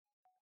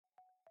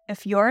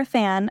If you're a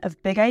fan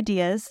of big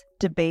ideas,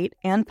 debate,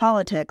 and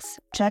politics,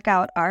 check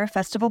out our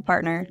festival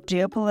partner,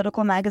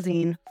 geopolitical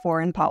magazine,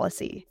 Foreign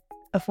Policy.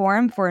 A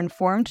forum for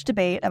informed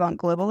debate about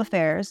global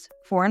affairs,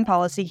 Foreign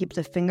Policy keeps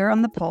a finger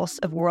on the pulse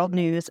of world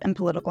news and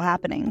political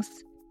happenings.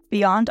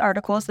 Beyond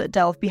articles that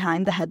delve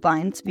behind the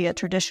headlines via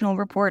traditional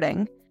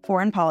reporting,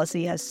 Foreign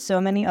Policy has so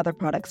many other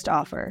products to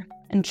offer,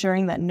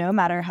 ensuring that no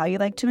matter how you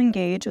like to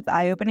engage with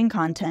eye-opening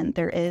content,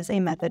 there is a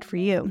method for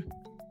you.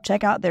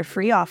 Check out their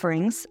free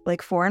offerings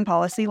like Foreign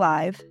Policy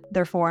Live,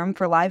 their forum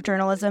for live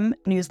journalism,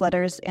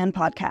 newsletters, and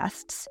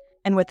podcasts.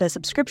 And with a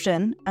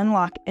subscription,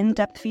 unlock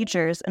in-depth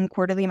features and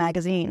quarterly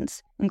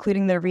magazines,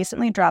 including their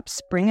recently dropped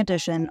spring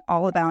edition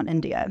all about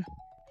India.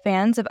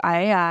 Fans of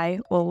IAI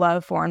will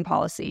love Foreign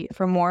Policy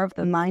for more of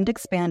the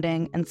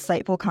mind-expanding,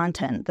 insightful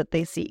content that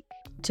they seek.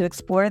 To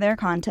explore their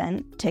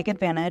content, take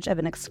advantage of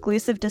an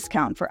exclusive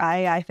discount for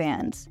IAI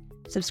fans.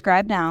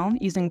 Subscribe now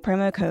using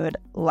promo code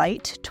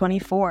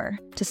LIGHT24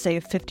 to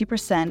save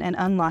 50% and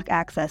unlock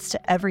access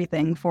to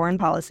everything Foreign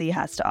Policy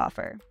has to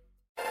offer.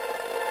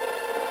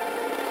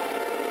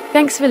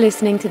 Thanks for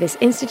listening to this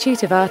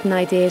Institute of Art and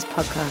Ideas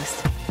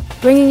podcast,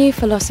 bringing you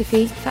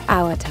philosophy for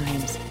our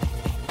times.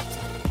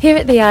 Here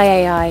at the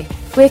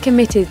IAI, we're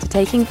committed to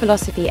taking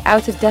philosophy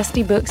out of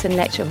dusty books and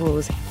lecture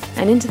halls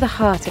and into the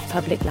heart of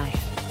public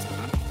life.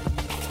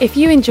 If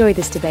you enjoy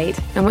this debate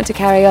and want to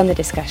carry on the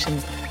discussion,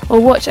 or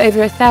watch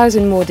over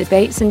 1,000 more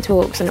debates and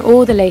talks on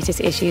all the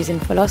latest issues in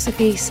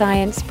philosophy,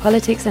 science,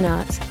 politics and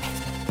arts,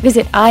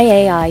 visit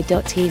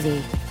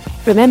iai.tv.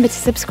 Remember to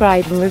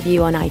subscribe and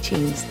review on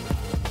iTunes.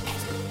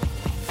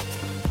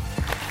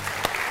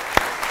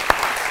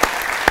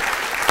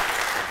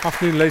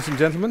 Afternoon, ladies and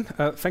gentlemen.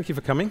 Thank you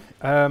for coming.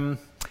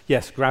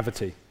 Yes,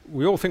 gravity.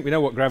 We all think we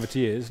know what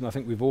gravity is, and I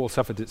think we've all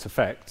suffered its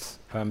effects,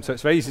 so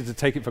it's very easy to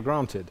take it for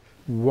granted.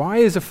 Why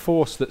is a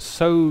force that's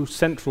so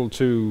central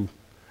to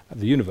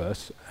the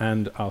universe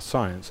and our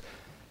science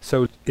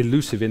so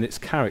elusive in its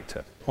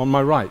character? On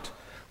my right,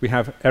 we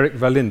have Erik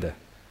Verlinde,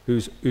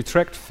 who's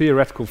Utrecht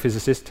theoretical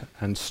physicist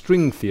and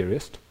string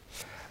theorist.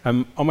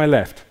 On my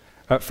left,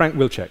 Frank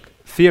Wilczek,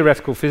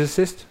 theoretical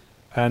physicist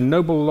and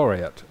Nobel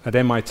laureate at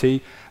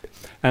MIT,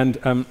 and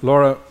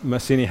Laura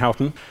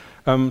Mersini-Houghton,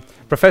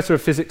 professor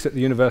of physics at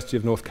the University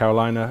of North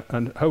Carolina,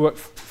 and her work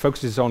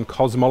focuses on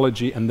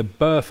cosmology and the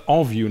birth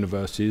of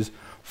universes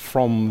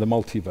from the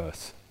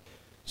multiverse.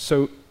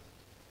 So,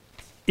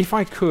 if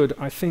I could,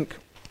 I think,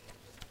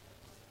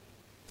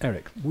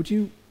 Erik, would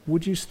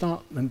you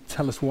start and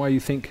tell us why you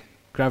think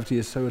gravity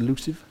is so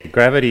elusive?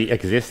 Gravity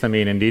exists. I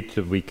mean, indeed,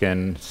 we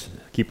can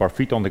keep our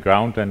feet on the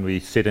ground and we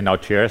sit in our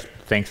chairs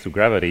thanks to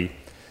gravity.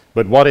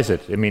 But what is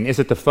it? I mean, is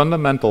it the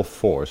fundamental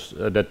force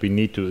that we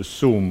need to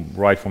assume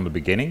right from the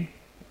beginning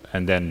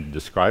and then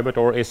describe it,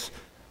 or is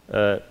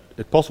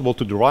it possible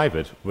to derive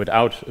it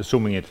without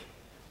assuming it?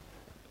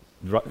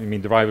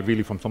 Derive it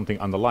really from something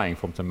underlying,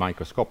 from something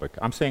microscopic.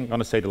 I'm going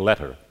to say the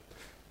latter.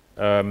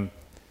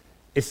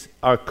 Is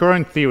our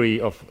current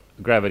theory of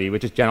gravity,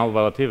 which is general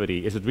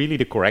relativity, is it really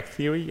the correct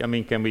theory? I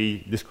mean, can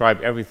we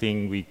describe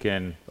everything we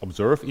can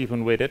observe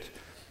even with it?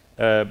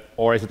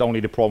 Or is it only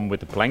the problem with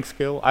the Planck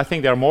scale? I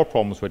think there are more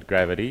problems with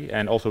gravity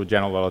and also with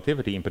general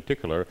relativity in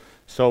particular.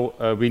 So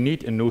we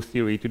need a new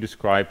theory to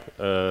describe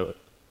the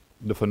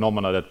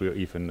phenomena that we're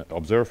even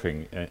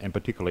observing, in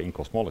particular in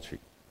cosmology.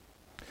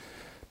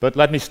 But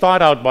let me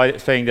start out by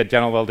saying that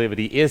general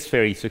relativity is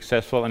very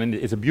successful and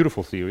it's a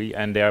beautiful theory,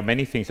 and there are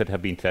many things that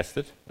have been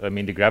tested. I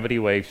mean, the gravity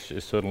waves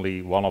is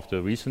certainly one of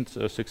the recent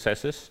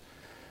successes,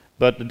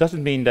 but it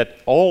doesn't mean that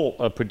all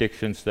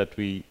predictions that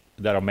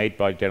are made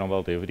by general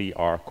relativity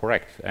are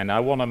correct. And I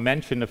want to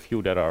mention a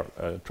few that are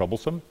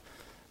troublesome.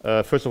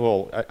 First of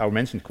all, I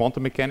mentioned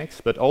quantum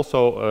mechanics, but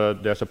also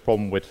there's a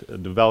problem with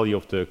the value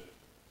of the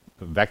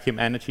vacuum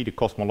energy, the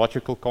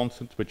cosmological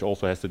constant, which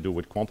also has to do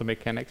with quantum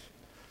mechanics.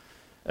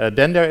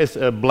 Then there is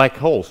black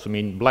holes. I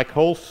mean, black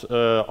holes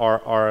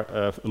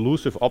are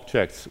elusive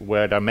objects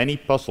where there are many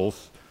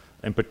puzzles,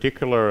 in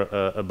particular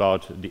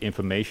about the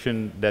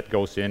information that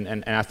goes in,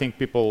 and I think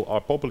people are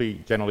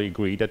probably generally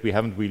agree that we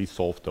haven't really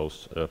solved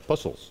those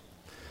puzzles.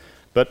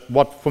 But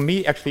what for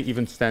me actually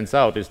even stands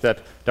out is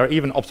that there are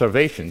even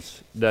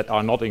observations that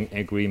are not in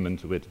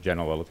agreement with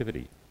general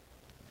relativity.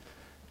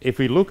 If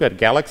we look at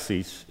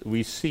galaxies,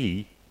 we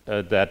see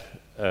that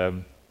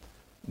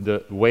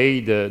the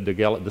way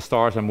the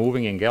stars are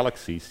moving in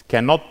galaxies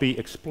cannot be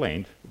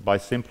explained by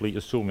simply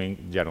assuming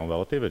general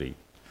relativity.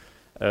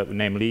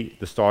 Namely,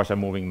 the stars are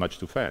moving much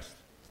too fast.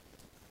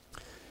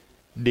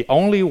 The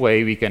only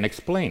way we can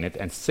explain it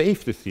and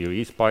save the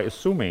theory is by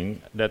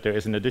assuming that there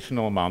is an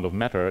additional amount of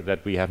matter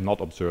that we have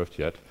not observed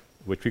yet,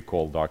 which we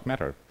call dark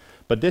matter.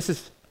 But this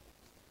is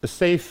a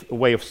safe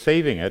way of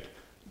saving it,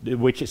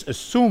 which is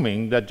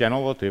assuming that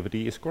general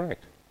relativity is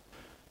correct.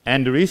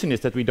 And the reason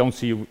is that we don't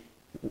see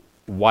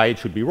why it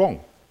should be wrong.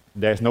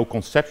 There's no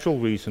conceptual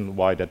reason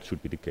why that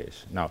should be the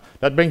case. Now,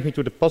 that brings me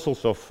to the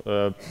puzzles of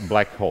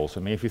black holes. I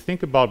mean, if you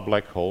think about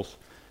black holes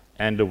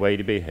and the way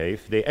they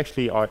behave, they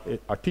actually are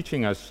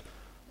teaching us,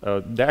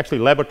 they're actually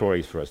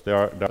laboratories for us. There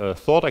are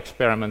thought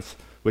experiments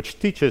which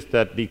teaches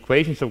that the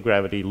equations of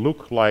gravity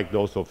look like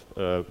those of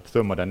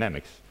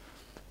thermodynamics.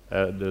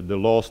 The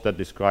laws that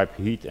describe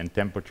heat and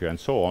temperature and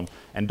so on.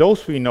 And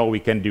those we know we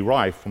can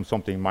derive from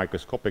something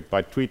microscopic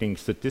by treating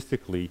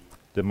statistically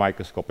the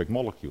microscopic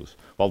molecules.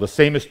 Well, the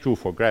same is true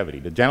for gravity.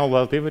 The general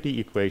relativity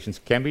equations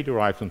can be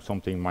derived from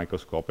something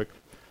microscopic,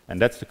 and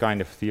that's the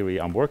kind of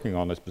theory I'm working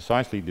on, is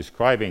precisely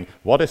describing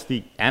what is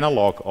the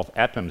analog of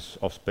atoms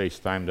of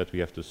space-time that we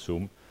have to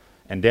assume.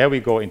 And there we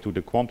go into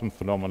the quantum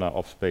phenomena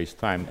of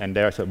space-time, and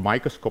there's a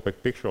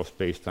microscopic picture of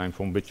space-time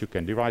from which you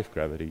can derive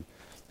gravity.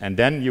 And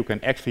then you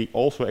can actually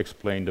also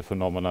explain the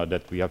phenomena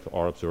that we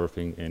are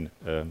observing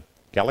in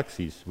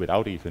galaxies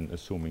without even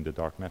assuming the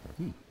dark matter.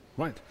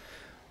 Right.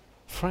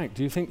 Frank,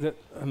 do you think that,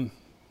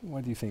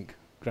 why do you think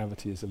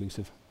gravity is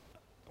elusive?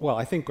 Well,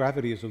 I think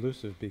gravity is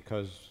elusive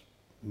because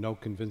no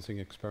convincing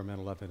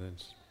experimental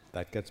evidence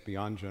that gets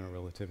beyond general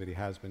relativity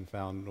has been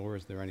found, nor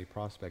is there any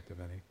prospect of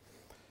any.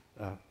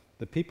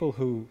 The people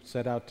who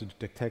set out to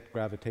detect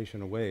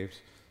gravitational waves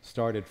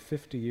started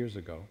 50 years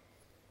ago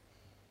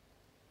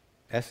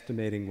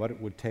estimating what it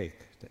would take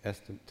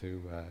to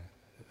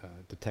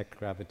detect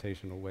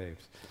gravitational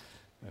waves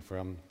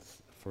from,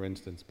 for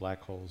instance,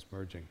 black holes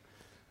merging.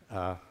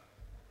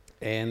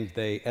 And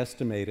they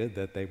estimated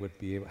that they would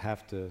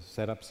have to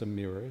set up some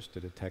mirrors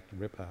to detect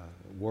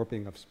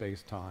warping of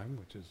space-time,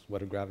 which is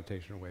what a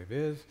gravitational wave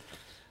is,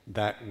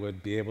 that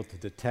would be able to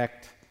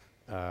detect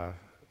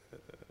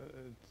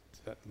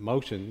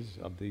motions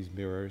of these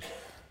mirrors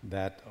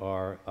that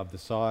are of the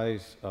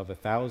size of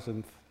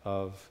 1,000th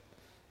of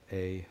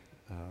a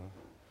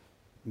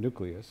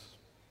nucleus,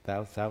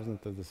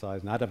 1,000th of the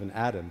size, not of an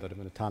atom, but of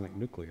an atomic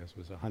nucleus,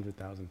 was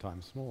 100,000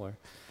 times smaller,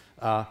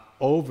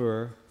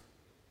 over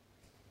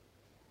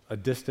a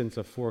distance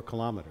of 4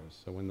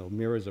 kilometers. So when the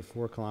mirrors are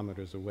 4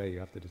 kilometers away, you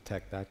have to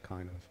detect that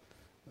kind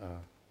of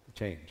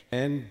change.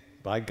 And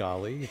by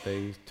golly,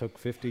 they took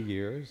 50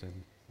 years and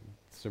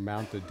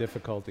surmounted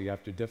difficulty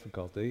after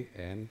difficulty,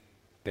 and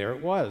there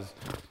it was.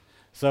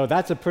 So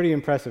that's a pretty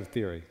impressive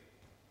theory.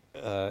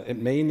 It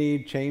may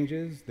need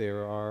changes.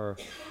 There are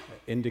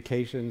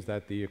indications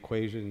that the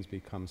equations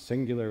become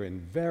singular in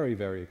very,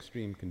 very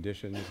extreme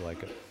conditions, like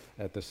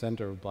at the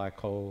center of black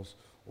holes,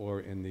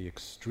 or in the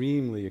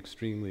extremely,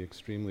 extremely,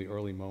 extremely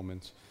early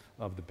moments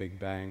of the Big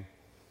Bang.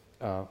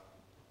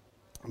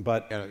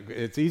 But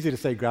it's easy to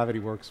say gravity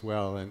works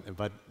well,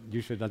 but you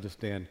should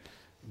understand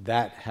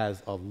that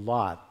has a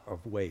lot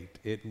of weight.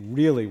 It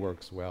really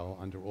works well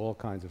under all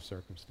kinds of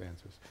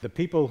circumstances. The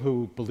people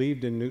who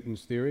believed in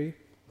Newton's theory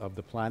of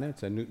the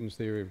planets and Newton's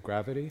theory of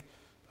gravity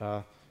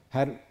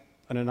had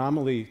an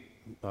anomaly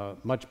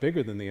much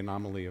bigger than the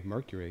anomaly of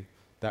Mercury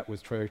that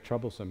was very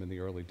troublesome in the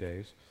early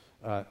days.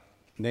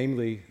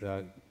 Namely,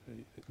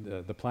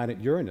 the planet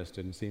Uranus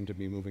didn't seem to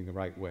be moving the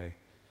right way.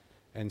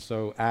 And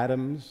so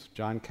Adams,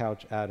 John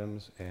Couch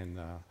Adams, and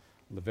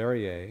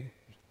Leverrier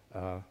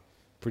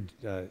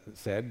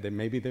said that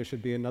maybe there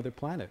should be another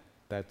planet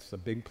that's a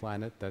big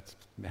planet that's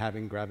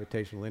having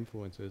gravitational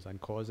influences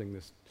and causing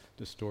this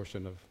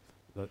distortion of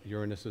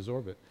Uranus's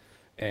orbit.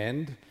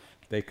 And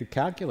they could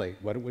calculate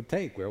what it would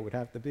take, where it would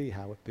have to be,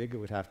 how big it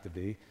would have to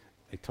be.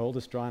 They told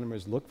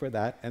astronomers, look for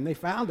that, and they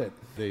found it.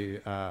 The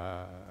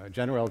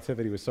general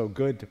relativity was so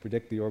good to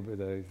predict the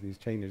orbit, these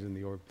changes in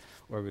the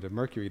orbit of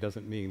Mercury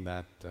doesn't mean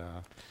that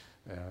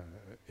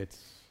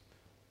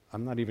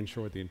I'm not even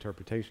sure what the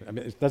interpretation, I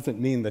mean, it doesn't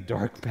mean that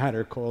dark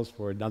matter calls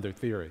for another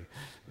theory.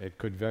 It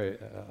could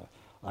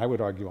I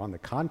would argue on the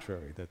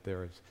contrary, that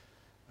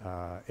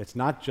it's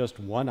not just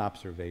one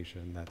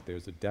observation that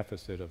there's a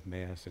deficit of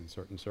mass in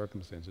certain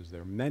circumstances.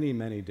 There are many,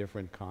 many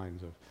different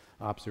kinds of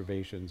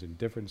observations in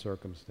different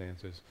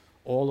circumstances,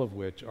 all of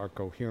which are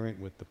coherent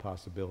with the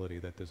possibility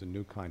that there's a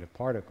new kind of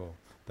particle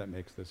that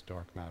makes this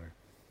dark matter.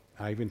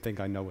 I even think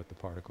I know what the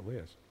particle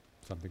is,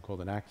 something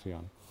called an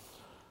axion.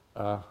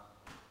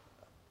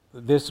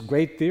 This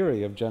great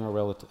theory of general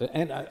relativity,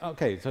 and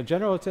okay, so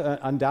general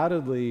relativity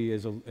undoubtedly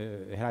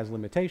it has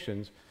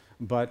limitations,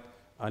 but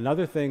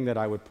another thing that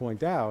I would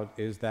point out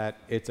is that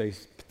it's a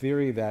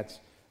theory that's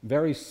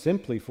very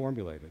simply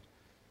formulated.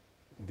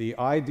 The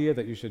idea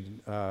that you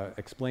should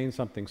explain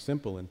something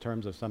simple in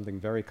terms of something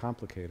very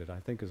complicated, I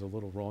think, is a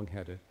little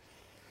wrong-headed.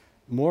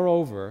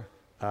 Moreover,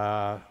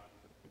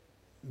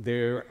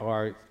 there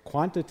are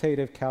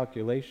quantitative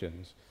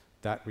calculations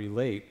that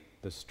relate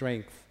the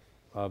strength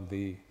of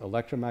the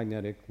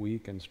electromagnetic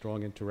weak and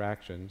strong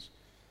interactions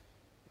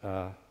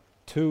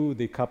to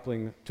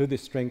the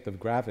strength of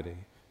gravity.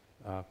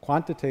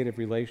 Quantitative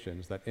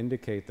relations that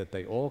indicate that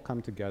they all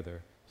come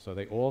together, so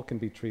they all can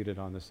be treated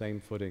on the same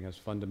footing as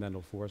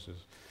fundamental forces.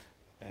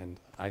 And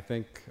I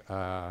think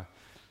I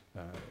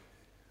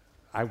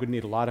would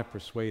need a lot of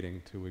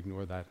persuading to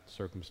ignore that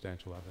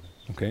circumstantial evidence.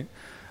 Okay.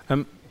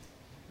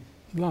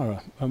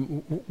 Lara,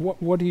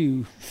 what do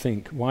you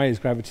think? Why is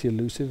gravity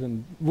elusive?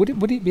 And would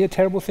it be a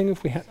terrible thing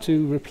if we had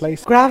to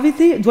replace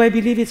gravity? Do I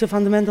believe it's a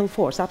fundamental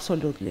force?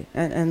 Absolutely.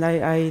 And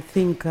I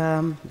think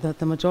that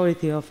the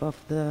majority of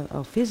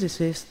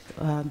physicists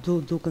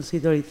do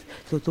consider it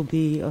to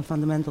be a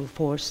fundamental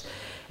force.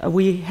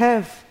 We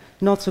have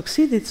not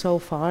succeeded so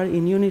far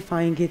in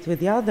unifying it with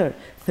the other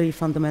three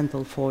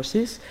fundamental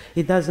forces.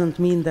 It doesn't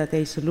mean that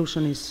a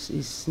solution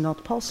is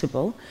not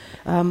possible,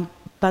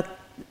 but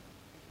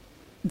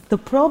the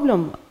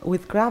problem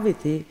with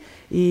gravity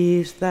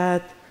is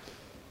that,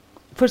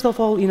 first of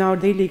all, in our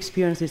daily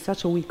experience, it's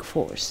such a weak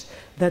force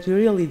that we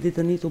really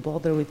didn't need to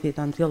bother with it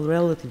until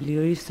relatively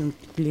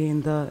recently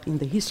in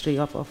the history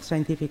of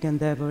scientific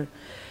endeavor.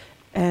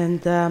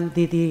 And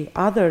the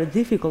other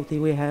difficulty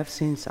we have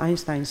since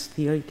Einstein's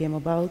theory came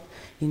about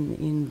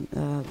in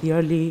the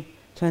early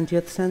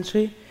 20th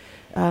century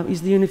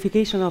is the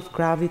unification of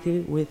gravity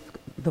with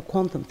the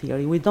quantum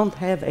theory. We don't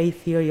have a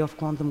theory of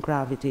quantum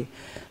gravity.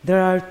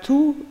 There are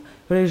two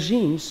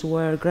regimes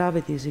where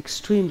gravity is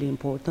extremely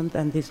important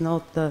and is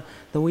not the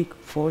weak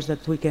force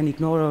that we can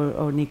ignore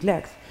or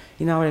neglect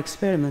in our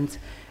experiments.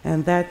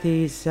 And that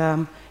is,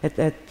 at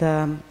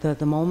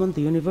the moment,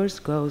 the universe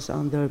goes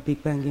under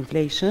Big Bang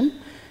inflation,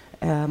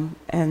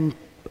 and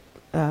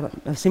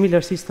a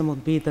similar system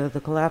would be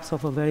the collapse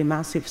of a very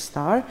massive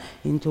star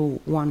into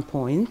one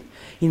point.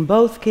 In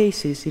both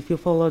cases, if you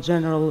follow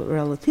general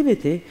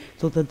relativity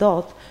to the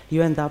dot,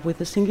 you end up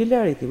with a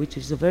singularity, which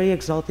is a very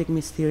exotic,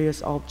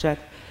 mysterious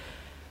object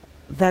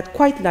that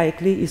quite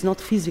likely is not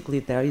physically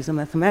there, is a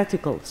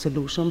mathematical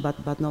solution,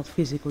 but not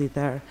physically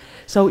there.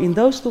 So in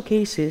those two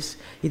cases,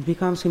 it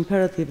becomes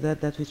imperative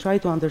that we try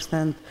to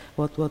understand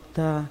what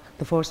the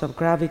force of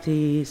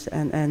gravity is,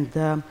 and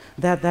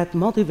that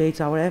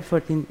motivates our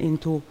effort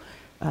into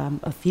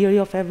a theory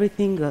of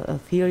everything, a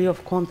theory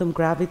of quantum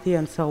gravity,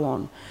 and so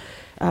on.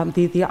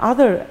 The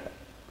other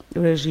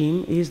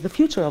regime is the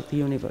future of the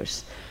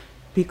universe,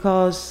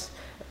 because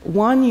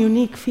one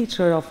unique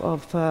feature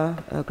of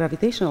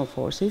gravitational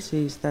forces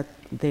is that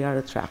they are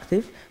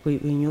attractive. We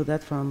knew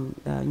that from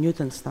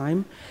Newton's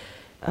time.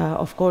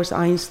 Of course,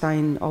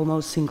 Einstein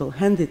almost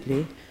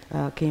single-handedly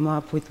came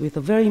up with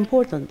a very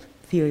important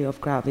theory of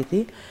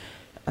gravity,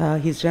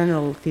 his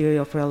general theory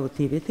of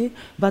relativity.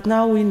 But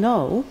now we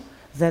know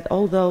that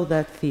although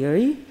that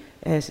theory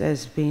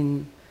has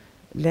been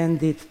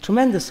lended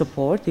tremendous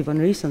support, even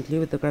recently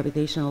with the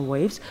gravitational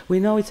waves,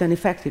 we know it's an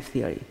effective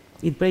theory.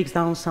 It breaks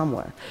down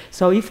somewhere.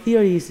 So if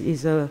theory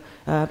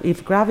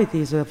if gravity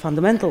is a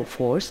fundamental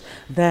force,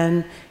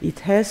 then it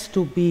has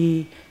to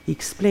be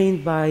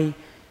explained by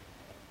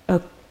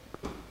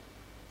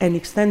an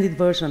extended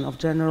version of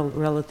general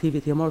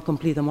relativity, a more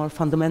complete, a more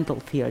fundamental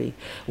theory.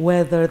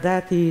 Whether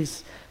that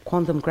is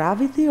quantum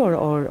gravity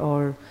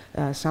or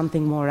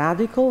something more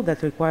radical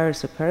that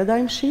requires a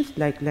paradigm shift,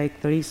 like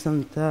the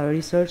recent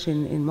research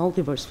in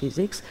multiverse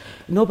physics,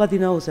 nobody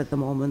knows at the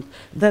moment.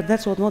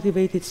 That's what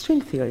motivated string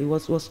theory,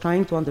 was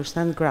trying to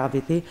understand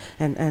gravity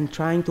and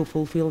trying to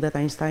fulfill that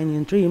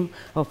Einsteinian dream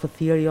of a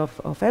theory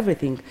of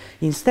everything.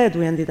 Instead,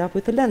 we ended up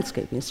with a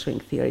landscape in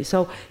string theory.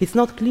 So it's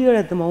not clear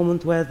at the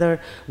moment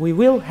whether we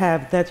will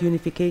have that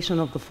unification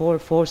of the four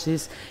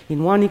forces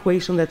in one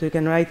equation that we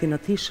can write in a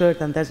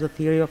t-shirt, and that's the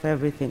theory of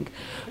everything.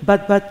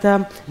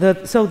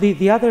 So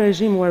the other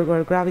regime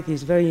where gravity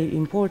is very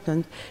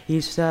important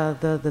is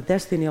the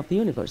destiny of the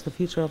universe, the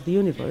future of the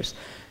universe.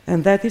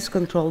 And that is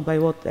controlled by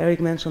what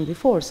Eric mentioned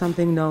before,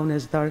 something known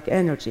as dark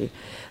energy.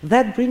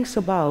 That brings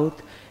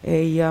about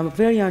a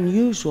very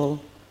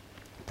unusual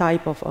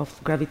type of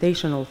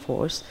gravitational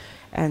force,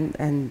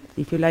 and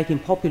if you like, in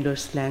popular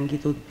slang,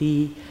 it would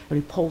be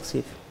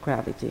repulsive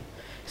gravity.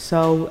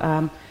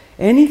 So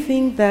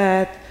anything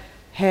that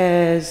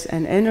has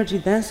an energy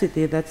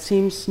density that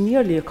seems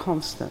nearly a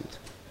constant,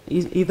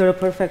 either a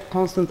perfect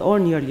constant or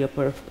nearly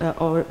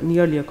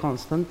a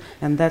constant,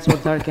 and that's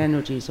what dark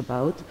energy is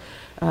about,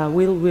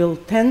 will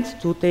tend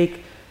to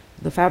take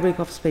the fabric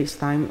of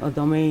space-time, a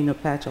domain, a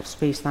patch of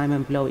space-time,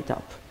 and blow it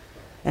up.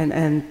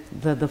 And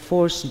the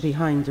force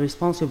behind,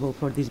 responsible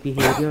for this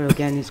behavior,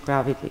 again, is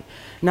gravity.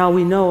 Now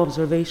we know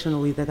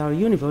observationally that our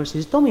universe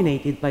is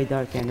dominated by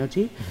dark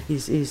energy,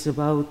 is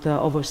about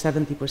over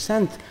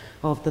 70%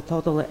 of the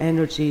total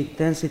energy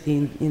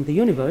density in the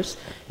universe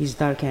is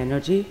dark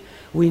energy.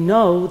 We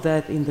know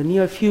that in the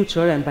near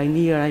future, and by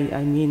near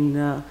I mean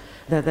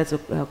that's a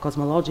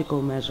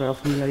cosmological measure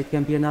of near, it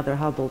can be another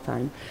Hubble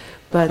time.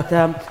 But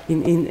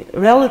in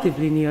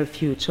relatively near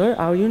future,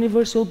 our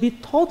universe will be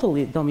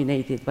totally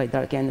dominated by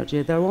dark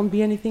energy. There won't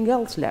be anything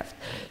else left.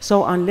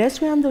 So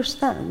unless we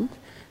understand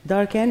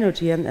dark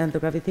energy and the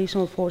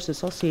gravitational force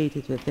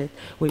associated with it,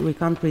 we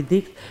can't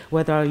predict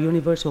whether our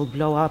universe will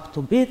blow up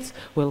to bits,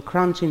 will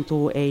crunch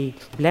into a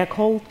black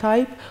hole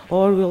type,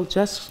 or will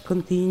just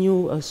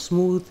continue a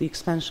smooth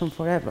expansion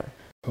forever.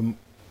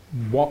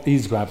 What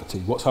is gravity?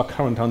 What's our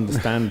current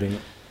understanding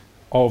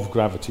of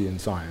gravity in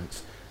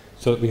science,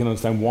 so that we can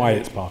understand why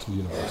it's part of the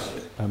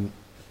universe?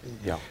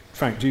 Yeah.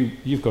 Frank,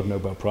 you've got a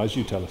Nobel Prize,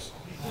 you tell us.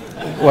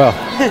 Well,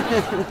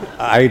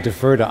 I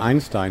defer to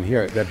Einstein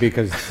here, that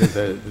because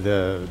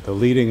the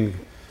leading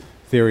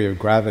theory of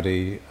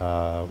gravity,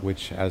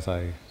 which, as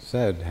I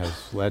said,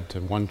 has led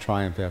to one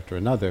triumph after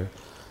another,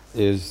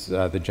 is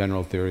the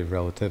general theory of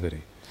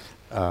relativity.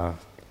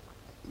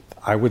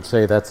 I would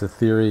say that's a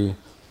theory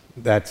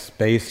that's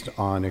based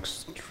on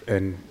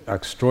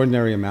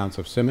extraordinary amounts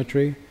of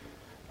symmetry,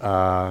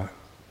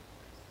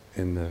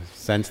 in the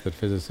sense that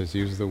physicists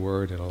use the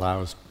word. It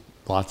allows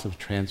lots of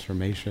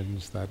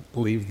transformations that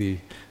leave the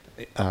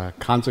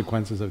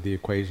consequences of the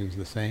equations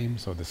the same,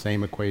 so the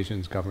same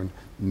equations govern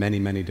many,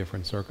 many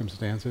different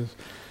circumstances.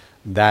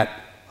 That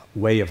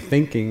way of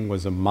thinking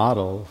was a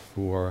model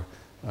for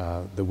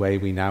the way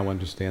we now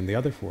understand the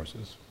other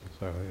forces.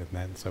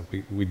 So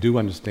we do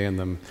understand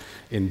them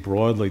in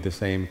broadly the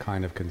same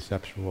kind of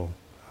conceptual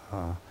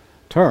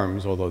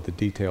terms, although the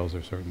details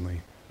are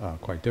certainly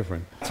quite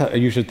different. So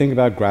you should think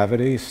about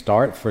gravity,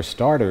 for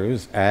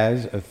starters,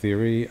 as a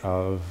theory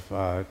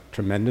of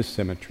tremendous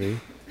symmetry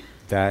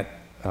that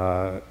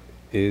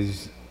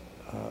is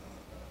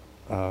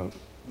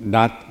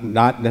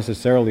not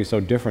necessarily so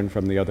different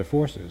from the other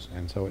forces.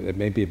 And so it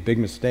may be a big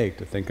mistake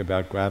to think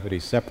about gravity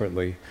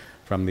separately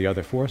from the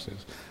other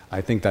forces.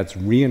 I think that's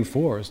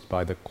reinforced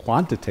by the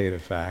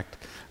quantitative fact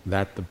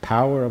that the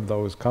power of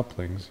those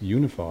couplings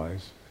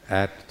unifies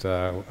at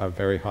a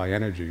very high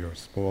energy or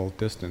small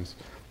distance,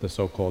 the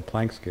so-called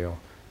Planck scale.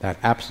 That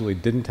absolutely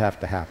didn't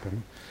have to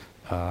happen.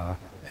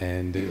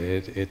 And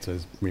it's a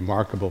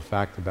remarkable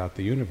fact about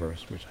the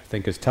universe, which I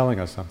think is telling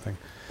us something.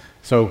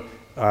 So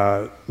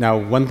now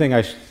one thing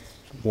I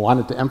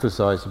wanted to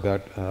emphasize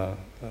about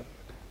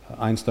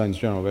Einstein's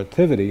general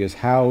relativity is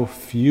how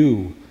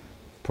few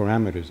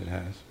parameters it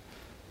has.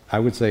 I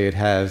would say it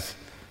has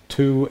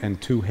 2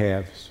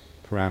 2/2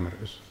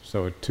 parameters.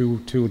 So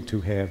 2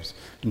 2/2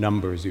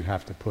 numbers you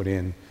have to put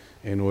in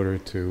order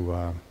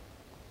to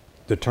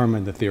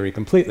determine the theory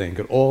completely and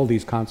get all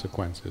these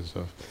consequences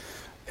of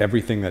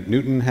everything that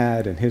Newton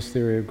had in his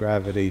theory of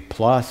gravity,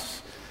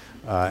 plus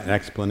an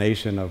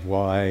explanation of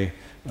why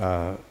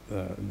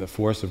the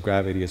force of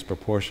gravity is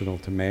proportional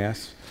to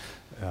mass,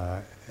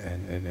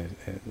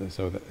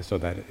 so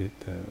that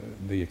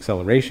the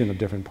acceleration of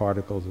different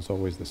particles is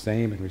always the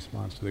same in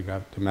response to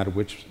no matter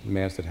which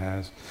mass it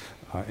has,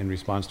 in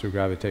response to a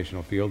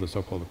gravitational field, the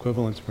so-called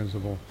equivalence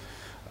principle,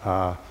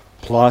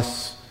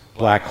 plus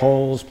black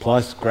holes,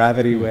 plus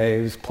gravity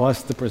waves,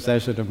 plus the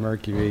precession of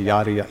Mercury,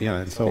 yada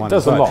yada, and so on. It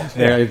does a lot.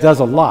 Yeah, it does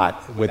a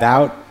lot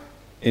without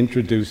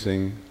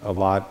introducing a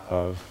lot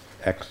of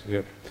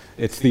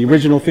it's the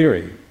original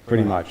theory,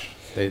 pretty much.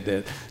 Let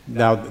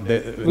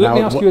me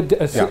ask you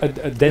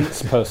a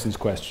dense person's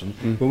question.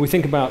 When we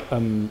think about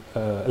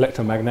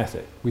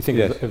electromagnetic, we think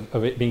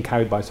of it being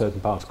carried by certain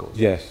particles.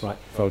 Yes, right.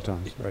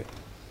 Photons, right.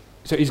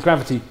 So is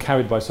gravity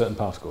carried by certain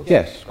particles?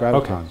 Yes,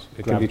 gravitons. Okay.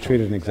 It can be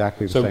treated in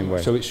exactly the same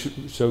way. So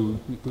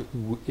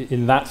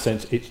in that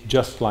sense, it's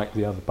just like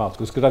the other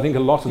particles. Because I think a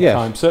lot of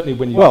times, certainly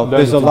when you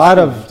there's a lot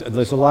of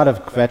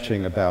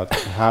kvetching about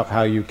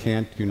how you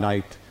can't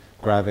unite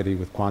gravity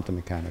with quantum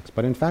mechanics,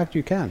 but in fact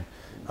you can.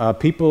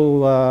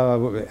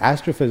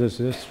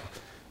 Astrophysicists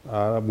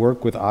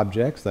work with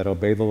objects that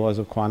obey the laws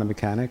of quantum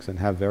mechanics and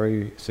have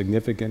very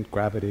significant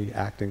gravity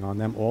acting on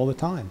them all the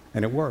time,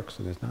 and it works,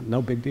 and it's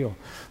no big deal.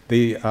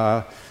 The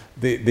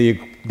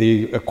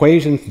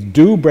equations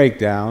do break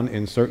down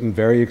in certain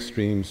very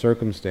extreme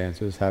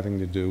circumstances having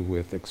to do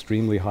with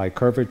extremely high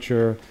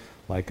curvature,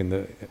 like in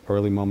the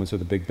early moments of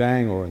the Big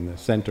Bang or in the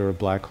center of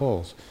black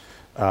holes.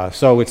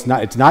 So it's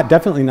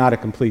definitely not a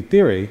complete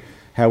theory.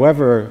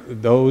 However,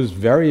 those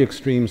very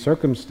extreme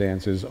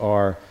circumstances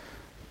are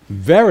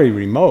very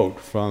remote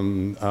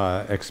from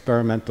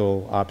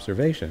experimental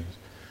observations.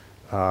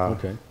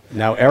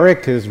 Now,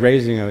 Eric is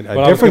raising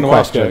a different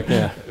question,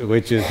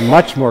 which is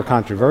much more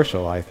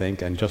controversial, I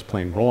think, and just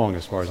plain wrong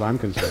as far as I'm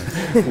concerned,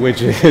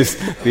 which is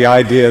the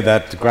idea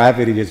that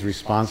gravity is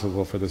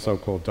responsible for the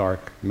so-called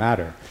dark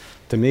matter.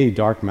 To me,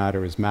 dark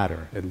matter is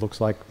matter. It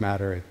looks like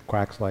matter, it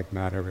quacks like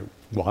matter, it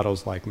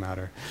waddles like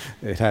matter.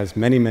 It has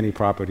many, many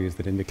properties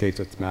that indicate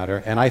it's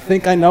matter, and I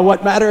think I know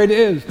what matter it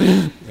is.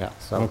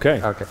 Okay.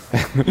 All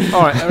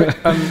right, Eric,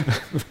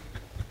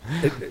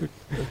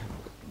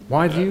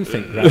 why do you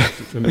think that?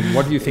 I mean,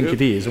 what do you think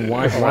it is, and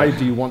why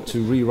do you want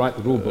to rewrite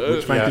the rule book,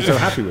 which Frank is so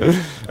happy with?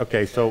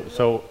 Okay, so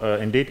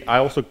indeed, I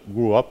also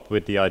grew up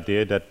with the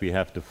idea that we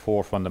have the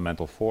 4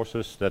 fundamental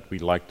forces that we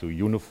like to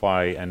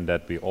unify, and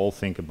that we all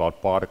think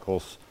about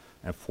particles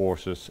and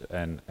forces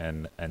and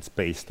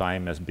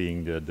space-time as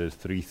being the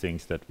 3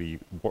 things that we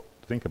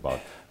think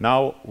about.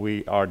 Now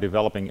we are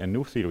developing a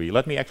new theory.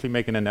 Let me actually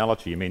make an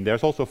analogy. I mean,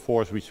 there's also a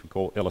force which we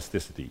call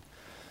elasticity,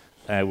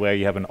 where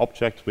you have an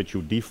object which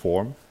you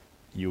deform,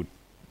 you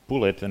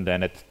pull it, and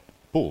then it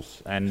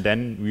pulls. And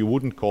then we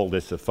wouldn't call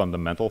this a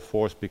fundamental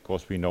force,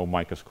 because we know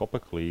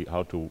microscopically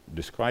how to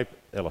describe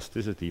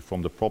elasticity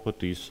from the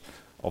properties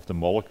of the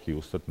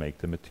molecules that make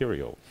the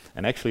material.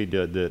 And actually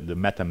the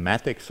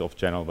mathematics of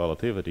general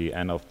relativity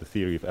and of the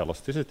theory of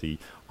elasticity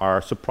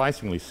are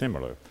surprisingly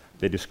similar.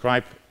 They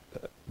describe,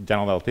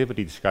 general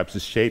relativity describes the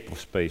shape of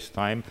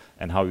space-time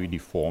and how you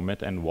deform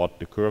it and what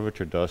the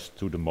curvature does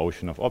to the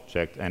motion of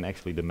object, and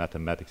actually the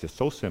mathematics is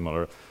so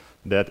similar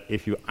that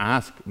if you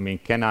ask, I mean,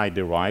 can I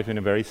derive in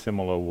a very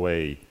similar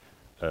way,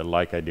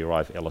 like I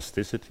derive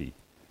elasticity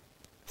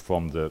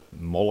from the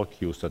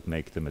molecules that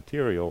make the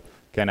material,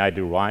 can I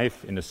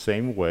derive in the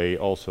same way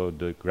also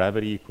the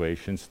gravity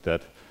equations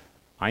that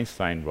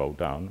Einstein wrote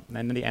down?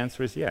 And then the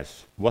answer is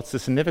yes. What's the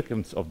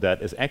significance of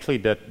that is actually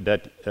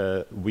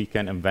that we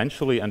can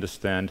eventually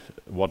understand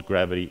what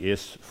gravity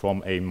is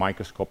from a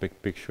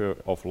microscopic picture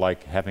of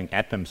like having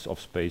atoms of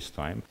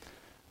space-time.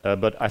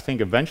 But I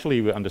think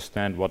eventually we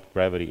understand what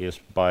gravity is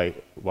by,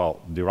 well,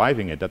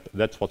 deriving it.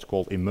 That's what's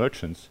called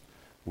emergence,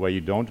 where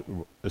you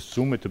don't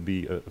assume it to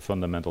be a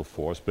fundamental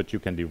force, but you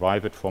can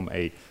derive it from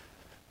a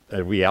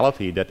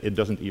reality that it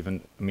doesn't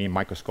even, I mean,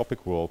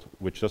 microscopic world,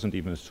 which doesn't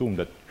even assume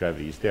that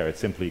gravity is there.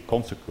 It's simply a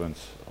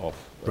consequence of...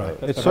 Right.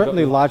 It's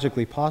certainly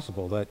logically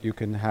possible that you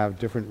can have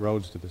different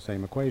roads to the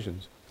same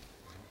equations.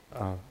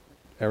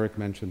 Eric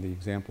mentioned the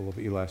example of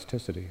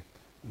elasticity.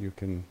 You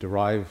can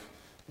derive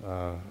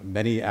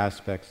many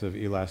aspects of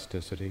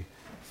elasticity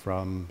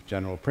from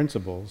general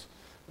principles,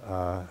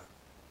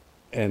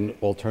 and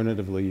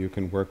alternatively you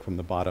can work from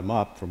the bottom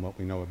up from what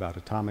we know about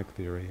atomic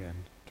theory and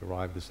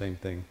derive the same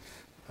thing,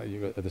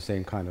 the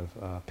same kind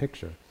of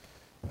picture.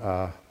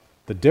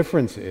 The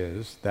difference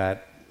is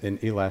that in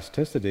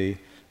elasticity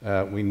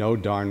we know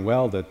darn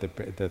well that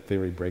the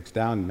theory breaks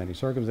down in many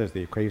circumstances.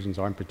 The equations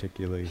aren't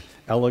particularly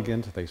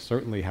elegant. They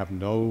certainly have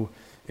no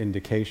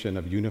indication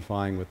of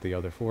unifying with the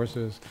other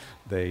forces.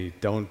 They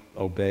don't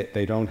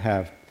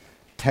have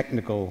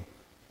technical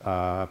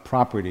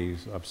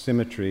properties of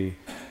symmetry.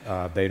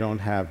 They don't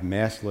have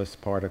massless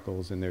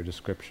particles in their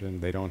description.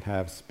 They don't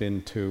have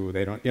spin 2.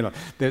 They don't, you know,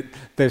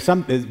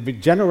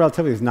 general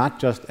relativity is not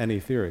just any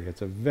theory.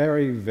 It's a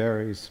very,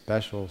 very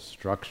special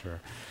structure.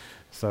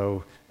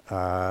 So,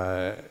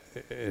 and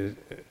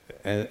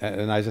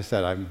as I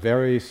said, I'm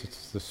very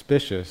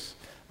suspicious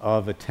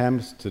of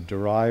attempts to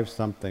derive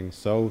something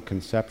so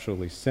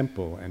conceptually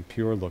simple and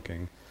pure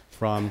looking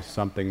from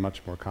something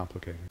much more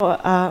complicated.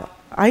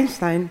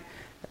 Einstein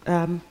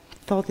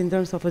thought in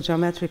terms of a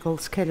geometrical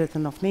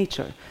skeleton of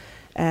nature,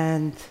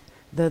 and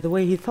the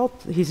way he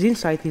thought, his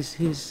insight,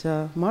 his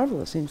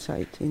marvelous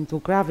insight into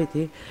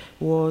gravity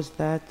was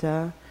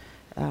that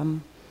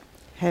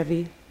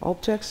heavy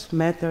objects,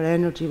 matter,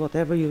 energy,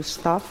 whatever you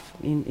stuff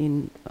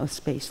in a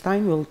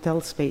space-time will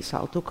tell space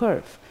how to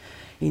curve.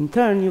 In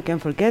turn, you can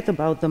forget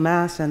about the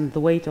mass and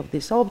the weight of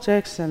these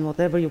objects, and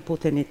whatever you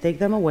put in it, take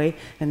them away,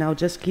 and now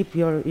just keep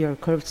your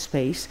curved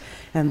space,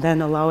 and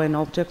then allow an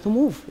object to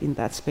move in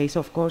that space.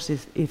 Of course,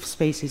 if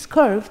space is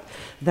curved,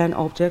 then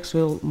objects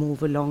will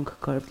move along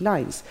curved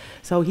lines.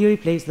 So here he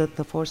plays the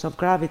force of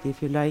gravity,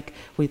 if you like,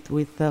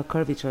 with the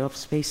curvature of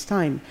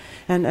space-time.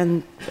 And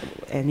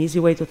an easy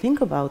way to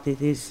think about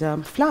it is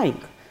flying.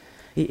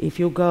 If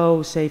you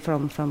go, say,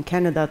 from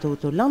Canada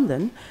to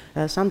London,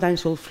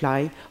 sometimes you'll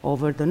fly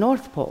over the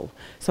North Pole.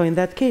 So in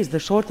that case, the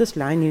shortest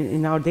line,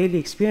 in our daily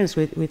experience,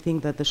 we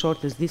think that the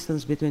shortest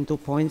distance between 2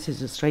 points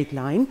is a straight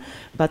line.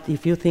 But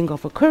if you think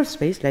of a curved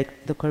space,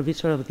 like the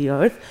curvature of the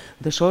Earth,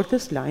 the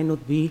shortest line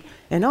would be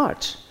an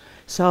arch.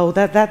 So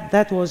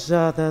that was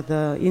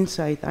the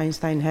insight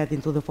Einstein had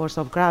into the force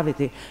of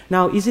gravity.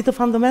 Now, is it a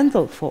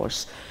fundamental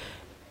force?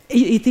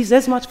 It is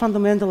as much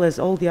fundamental as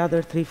all the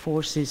other 3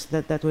 forces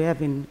that we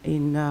have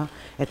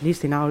at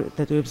least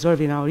that we observe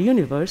in our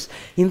universe,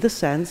 in the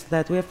sense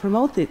that we have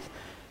promoted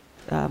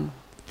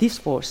these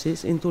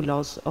forces into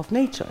laws of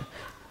nature.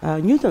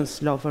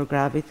 Newton's law for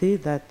gravity,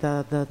 that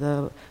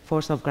the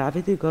force of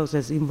gravity goes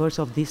as inverse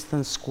of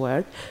distance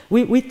squared,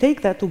 we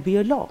take that to be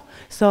a law.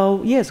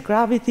 So yes,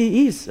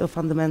 gravity is a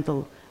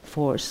fundamental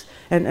force,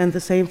 and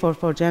the same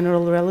for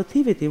general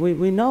relativity.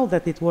 We know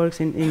that it works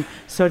in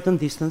certain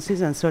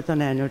distances and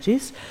certain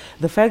energies.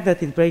 The fact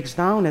that it breaks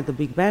down at the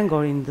Big Bang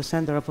or in the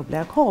center of a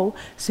black hole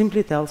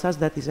simply tells us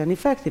that it's an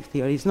effective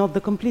theory. It's not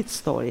the complete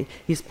story.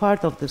 It's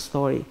part of the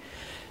story.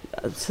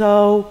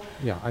 So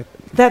yeah,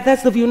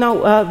 that's the view.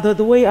 Now,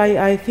 the way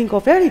I think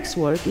of Eric's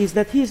work is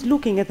that he's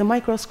looking at the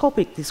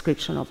microscopic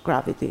description of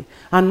gravity,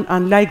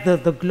 unlike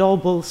the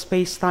global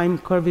space-time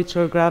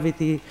curvature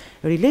gravity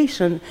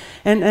relation.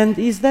 And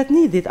is that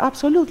needed?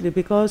 Absolutely,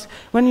 because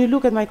when you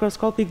look at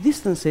microscopic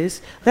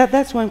distances,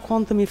 that's when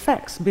quantum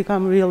effects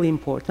become really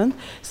important.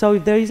 So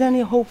if there is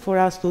any hope for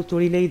us to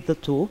relate the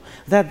two,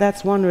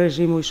 that's one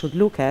regime we should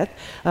look at.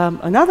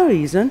 Another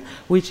reason,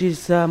 which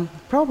is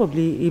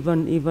probably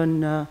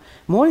even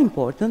more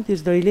important,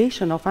 is the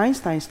relation of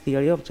Einstein's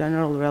theory of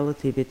general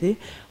relativity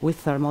with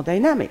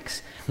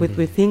thermodynamics,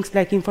 with things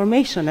like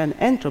information and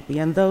entropy,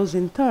 and those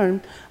in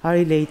turn are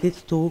related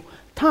to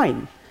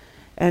time.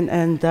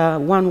 And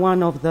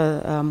one of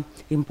the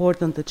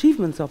important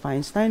achievements of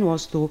Einstein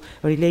was to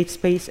relate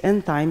space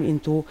and time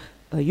into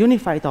a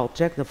unified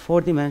object, the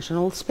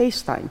 4-dimensional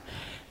space-time.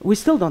 We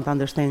still don't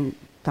understand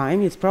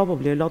time. It's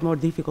probably a lot more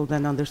difficult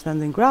than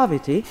understanding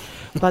gravity,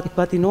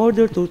 but in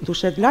order to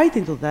shed light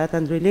into that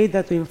and relate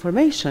that to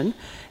information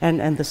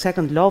and the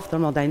second law of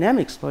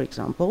thermodynamics, for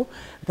example,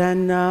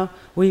 then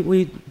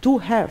we do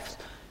have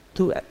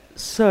to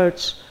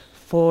search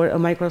for a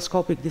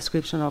microscopic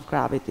description of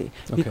gravity,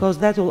 because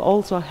that will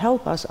also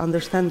help us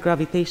understand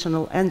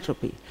gravitational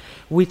entropy,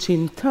 which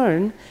in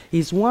turn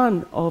is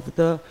one of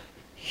the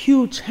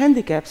huge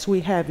handicaps we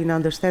have in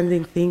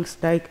understanding things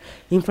like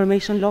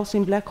information loss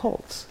in black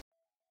holes.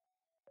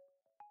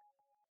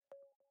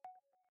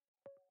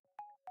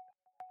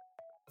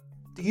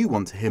 Do you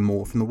want to hear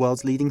more from the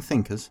world's leading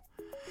thinkers?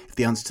 If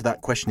the answer to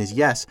that question is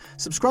yes,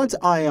 subscribe to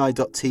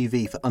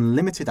iai.tv for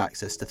unlimited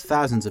access to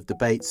thousands of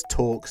debates,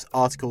 talks,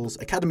 articles,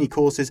 academy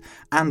courses,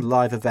 and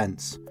live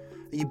events.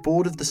 Are you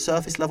bored of the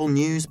surface level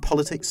news,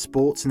 politics,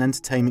 sports, and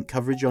entertainment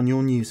coverage on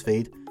your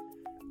newsfeed?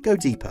 Go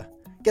deeper.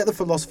 Get the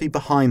philosophy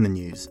behind the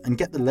news and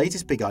get the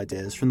latest big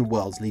ideas from the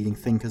world's leading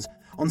thinkers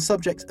on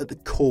subjects at the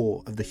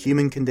core of the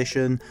human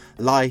condition,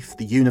 life,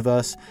 the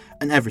universe,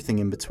 and everything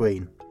in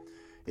between.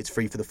 It's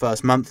free for the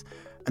first month,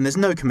 and there's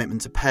no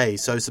commitment to pay,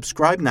 so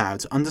subscribe now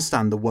to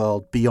understand the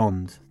world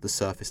beyond the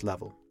surface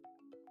level.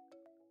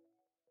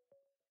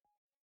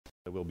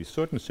 There will be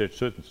certain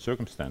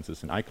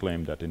circumstances, and I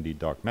claim that indeed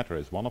dark matter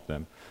is one of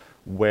them,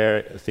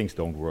 where things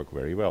don't work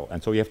very well.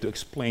 And so you have to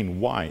explain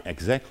why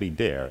exactly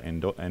there,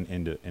 in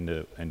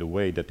the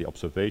way that the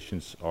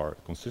observations are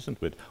consistent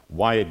with,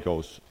 why it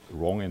goes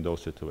wrong in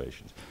those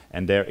situations.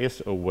 And there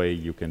is a way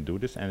you can do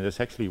this, and it's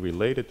actually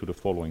related to the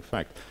following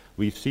fact.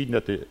 We've seen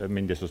that,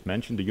 this was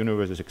mentioned, the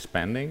universe is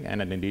expanding,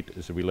 and it indeed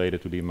is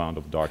related to the amount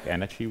of dark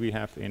energy we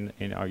have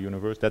in our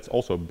universe. That's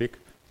also a big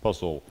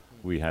puzzle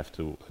we have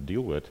to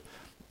deal with.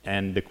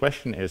 And the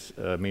question is,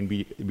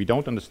 we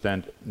don't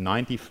understand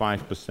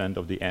 95%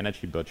 of the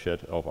energy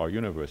budget of our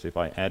universe. If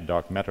I add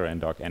dark matter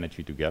and dark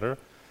energy together,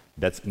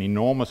 that's an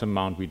enormous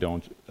amount we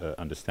don't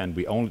understand.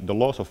 The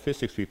laws of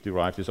physics we've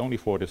derived is only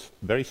for this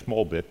very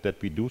small bit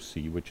that we do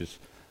see, which is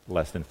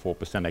less than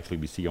 4%. Actually,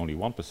 we see only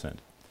 1%.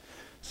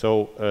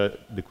 So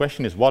the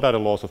question is, what are the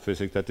laws of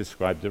physics that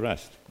describe the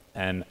rest?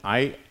 And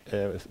my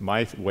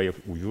way of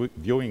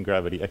viewing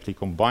gravity actually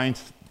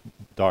combines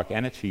dark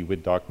energy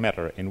with dark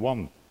matter in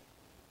one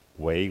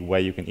way, where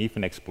you can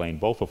even explain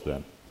both of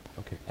them.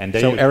 Okay. And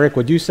so, Eric,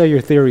 would you say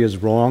your theory is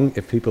wrong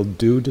if people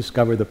do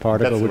discover the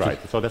particle? That's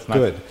right. So that's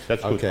good. Nice.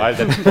 That's okay.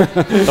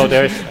 good. So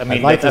there's,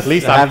 at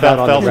least I have a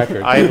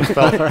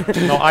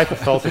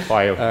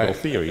falsifiable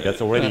theory. That's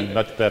already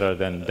much better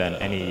than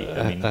any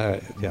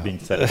being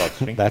said about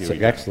string that's theory.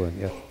 That's excellent.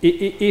 Yeah.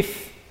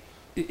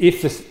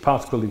 If this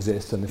particle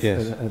exists, and if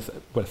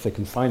they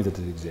can find that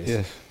it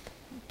exists,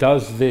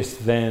 does this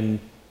then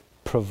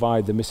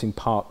provide the missing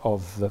part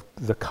of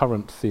the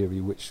current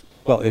theory, which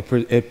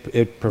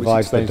it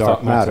provides the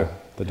dark matter,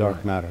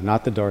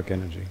 not the dark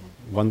energy.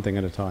 One thing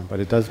at a time, but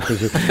it does.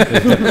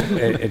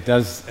 it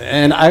does,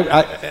 and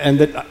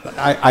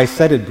I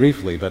said it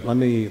briefly, but let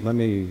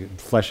me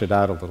flesh it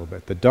out a little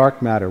bit. The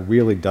dark matter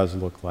really does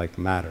look like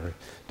matter.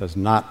 It does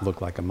not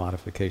look like a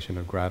modification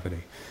of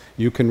gravity.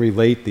 You can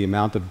relate the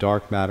amount of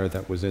dark matter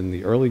that was in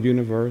the early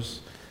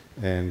universe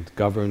and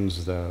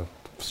governs the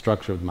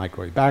structure of the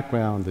microwave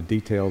background, the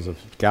details of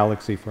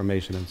galaxy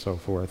formation and so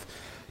forth,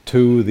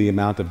 to the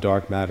amount of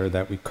dark matter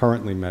that we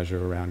currently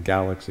measure around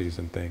galaxies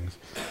and things.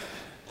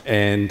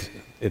 And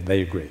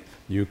they agree.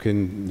 You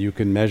can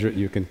measure,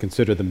 you can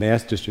consider the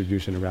mass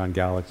distribution around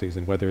galaxies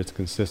and whether it's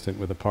consistent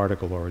with a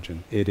particle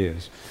origin. It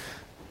is,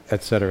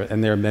 etc.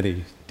 And there are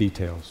many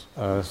details.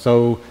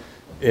 So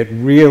it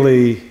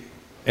really,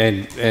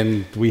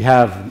 and we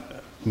have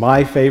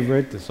my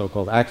favorite, the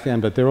so-called axion,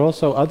 but there are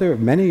also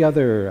many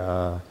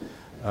other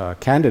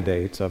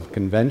candidates of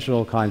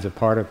conventional kinds of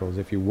particles.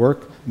 If you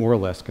work more or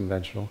less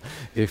conventional,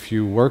 if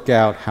you work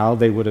out how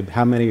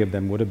many of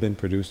them would have been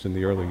produced in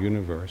the early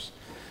universe,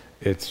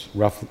 it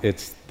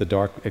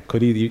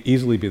could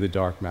easily be the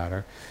dark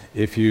matter.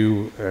 If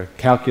you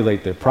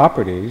calculate their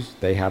properties,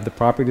 they have the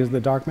properties of the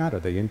dark matter.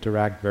 They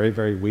interact very,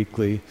 very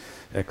weakly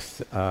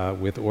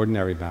with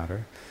ordinary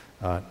matter,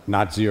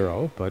 not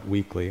zero, but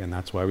weakly, and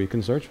that's why we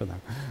can search for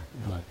them.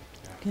 Right.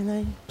 Can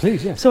I?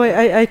 Please, yes. So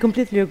I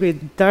completely agree.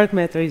 Dark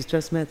matter is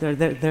just matter.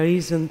 There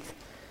isn't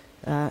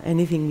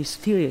anything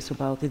mysterious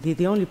about it.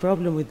 The only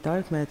problem with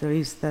dark matter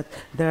is that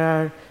there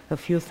are a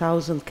few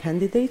thousand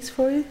candidates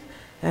for it.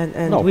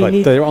 And no, we but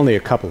need there are only a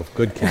couple of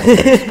good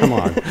candidates. Come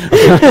on.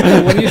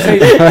 When you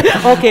say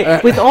okay,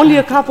 with only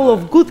a couple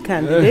of good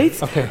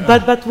candidates,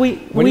 but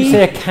when you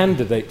say a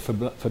candidate for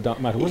dark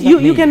matter, what does that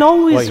mean? You can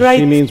always write.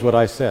 She means what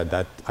I said.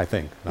 That I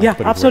think. Yeah,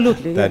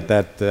 absolutely.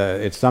 That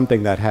it's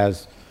something that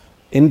has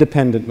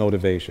independent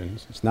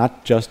motivations. It's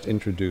not just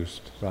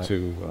introduced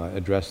to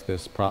address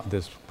this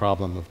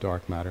problem of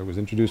dark matter. It was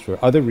introduced for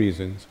other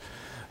reasons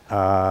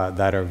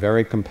that are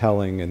very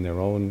compelling in their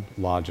own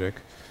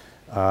logic,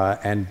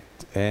 and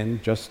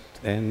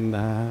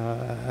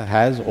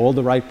has all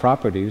the right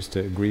properties to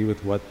agree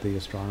with what the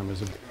astronomers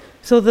have.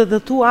 So the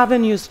two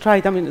avenues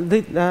tried. I mean,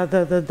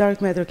 the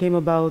dark matter came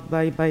about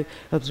by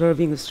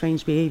observing the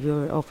strange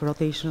behavior of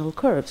rotational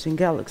curves in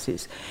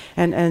galaxies,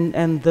 and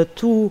the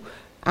two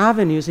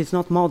avenues, it's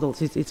not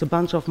models, it's a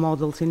bunch of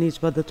models in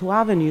each, but the two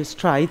avenues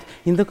tried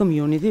in the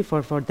community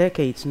for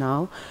decades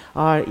now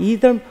are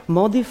either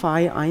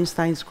modify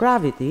Einstein's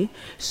gravity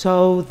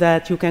so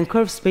that you can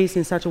curve space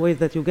in such a way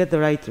that you get the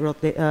right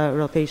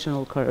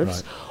rotational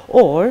curves,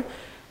 or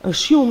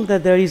assume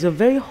that there is a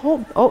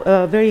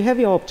very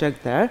heavy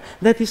object there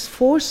that is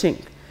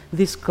forcing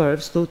these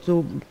curves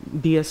to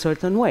be a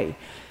certain way.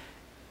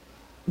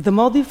 The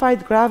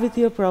modified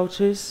gravity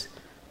approaches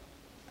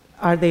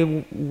Are they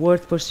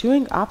worth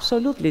pursuing?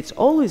 Absolutely. It's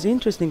always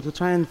interesting to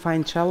try and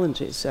find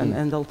challenges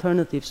and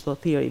alternatives to a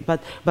theory.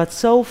 But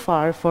so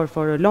far,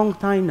 for a long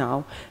time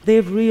now,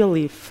 they've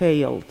really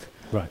failed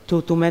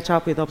to match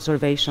up with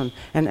observation.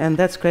 And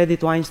that's credit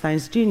to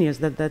Einstein's genius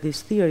that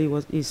his theory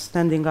is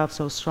standing up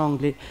so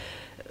strongly.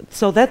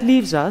 So that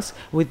leaves us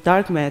with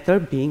dark matter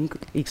being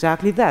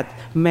exactly that,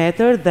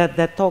 matter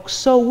that talks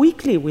so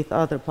weakly with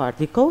other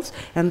particles,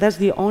 and that's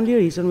the only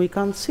reason we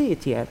can't see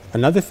it yet.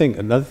 Another thing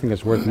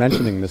that's worth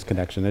mentioning in this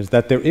connection is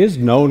that there is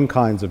known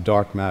kinds of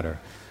dark matter.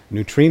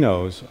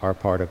 Neutrinos are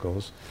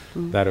particles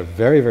that are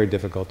very, very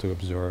difficult to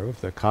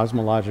observe. The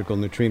cosmological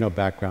neutrino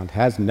background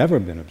has never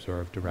been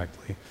observed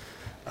directly.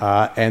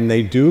 And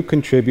they do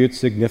contribute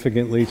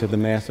significantly to the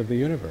mass of the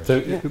universe. So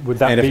would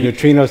that and if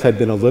neutrinos had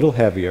been a little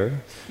heavier,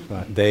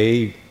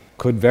 they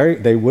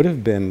would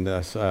have been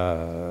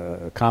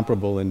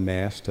comparable in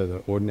mass to the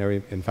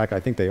ordinary. In fact,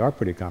 I think they are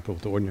pretty comparable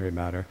to ordinary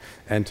matter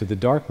and to the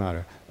dark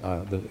matter,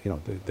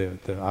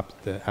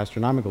 the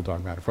astronomical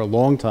dark matter. For a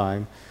long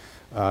time,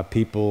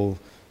 people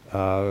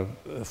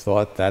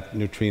thought that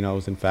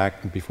neutrinos, in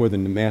fact, before the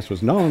mass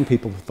was known,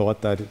 people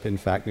thought that, in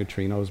fact,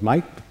 neutrinos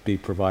might be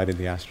provided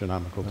the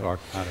astronomical dark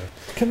matter.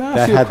 Can I ask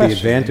that you a had the question?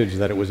 advantage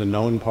that it was a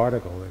known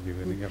particle.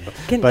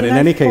 But in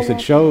any case,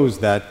 it shows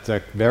that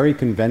very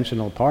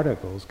conventional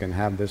particles can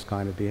have this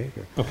kind of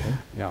behavior. Okay.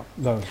 Yeah.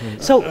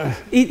 So,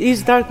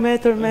 is dark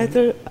matter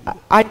matter?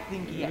 I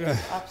think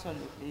yes,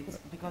 absolutely. It's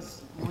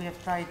because we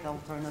have tried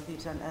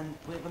alternatives and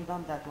we haven't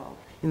done that well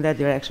in that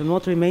direction.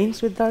 What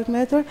remains with dark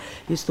matter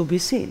is to be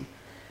seen.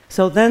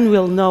 So then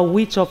we'll know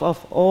which of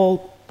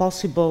all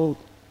possible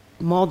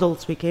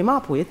models we came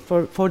up with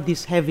for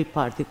this heavy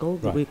particle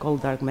that we call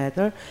dark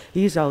matter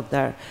is out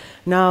there.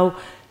 Now,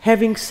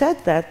 having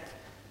said that,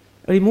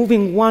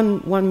 removing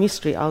one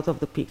mystery out of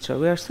the picture,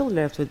 we are still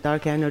left with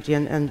dark energy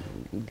and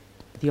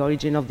the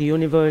origin of the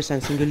universe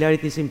and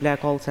singularities in black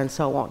holes and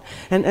so on.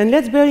 And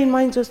let's bear in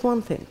mind just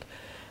one thing.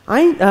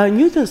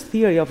 Newton's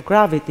theory of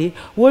gravity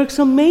works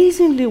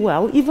amazingly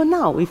well even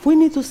now. If we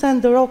need to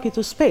send the rocket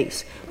to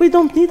space, we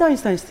don't need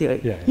Einstein's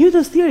theory.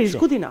 Newton's theory is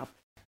good enough.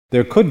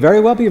 There could very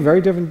well be a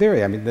very different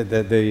theory. I mean,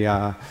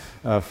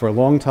 for a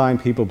long time,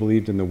 people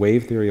believed in the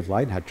wave theory of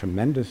light, had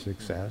tremendous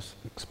success,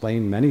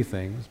 explained many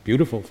things,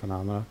 beautiful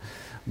phenomena,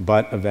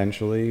 but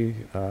eventually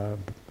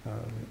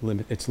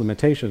its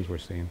limitations were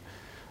seen.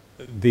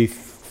 The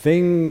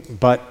thing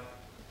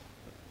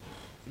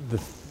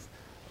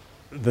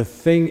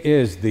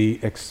is,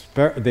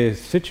 the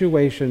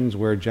situations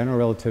where general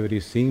relativity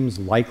seems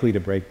likely to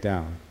break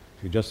down,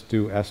 if you just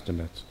do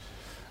estimates,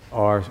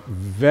 are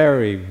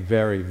very,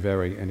 very,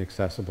 very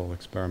inaccessible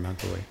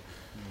experimentally.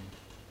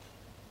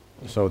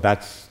 So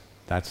that's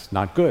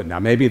not good. Now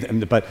maybe,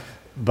 but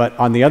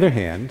on the other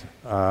hand,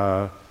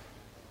 a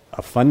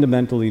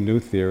fundamentally new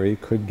theory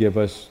could give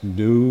us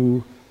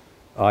new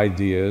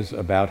ideas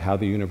about how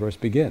the universe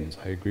begins.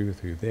 I agree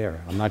with you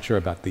there. I'm not sure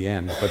about the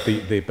end, but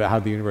how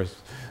the universe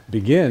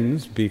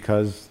begins,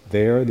 because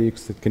there the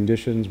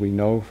conditions we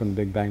know from the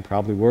Big Bang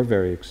probably were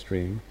very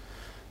extreme.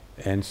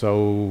 And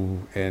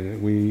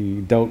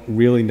we don't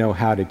really know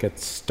how to get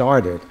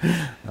started.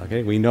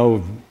 Okay, we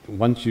know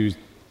once you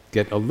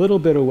get a little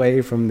bit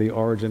away from the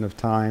origin of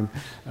time,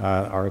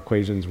 our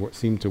equations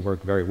seem to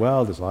work very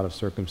well. There's a lot of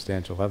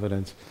circumstantial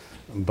evidence,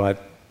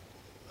 but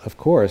of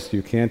course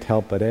you can't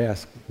help but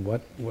ask,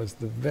 what was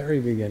the very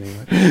beginning,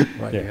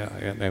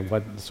 and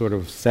what sort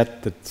of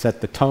set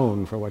the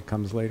tone for what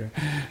comes later.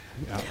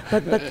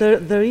 But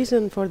the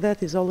reason for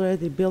that is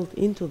already built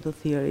into the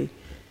theory.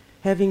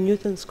 Having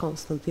Newton's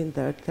constant in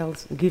there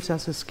gives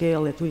us a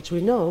scale at which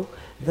we know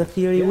the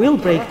theory will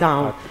break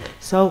down.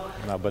 So,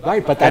 but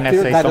what I'm saying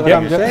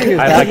is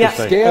that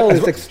scale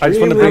is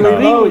extremely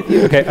low.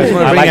 Okay,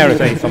 I'd like to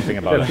say something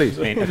about it.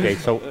 Okay,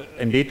 so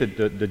indeed,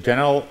 the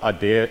general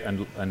idea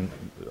and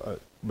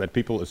what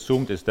people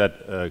assumed is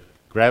that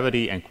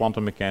gravity and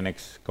quantum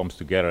mechanics comes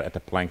together at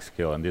the Planck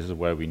scale, and this is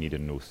where we need a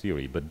new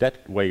theory. But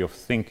that way of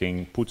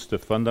thinking puts the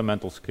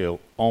fundamental scale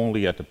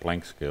only at the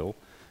Planck scale.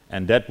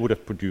 And that would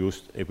have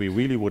produced, if we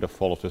really would have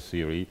followed the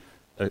theory,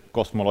 a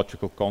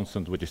cosmological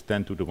constant which is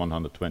 10 to the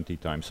 120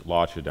 times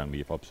larger than we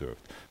have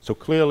observed. So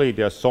clearly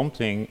there's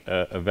something,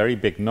 a very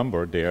big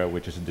number there,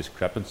 which is a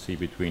discrepancy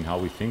between how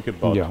we think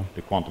about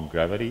the quantum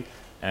gravity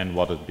and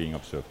what is being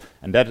observed.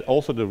 And that's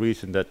also the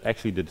reason that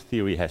actually the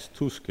theory has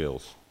two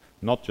scales,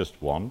 not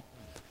just one.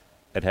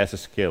 It has a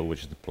scale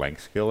which is the Planck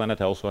scale, and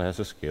it also has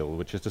a scale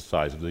which is the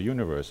size of the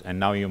universe. And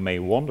now you may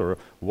wonder,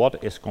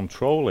 what is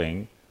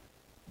controlling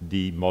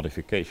the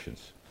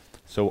modifications?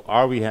 So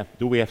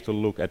do we have to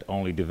look at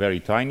only the very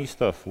tiny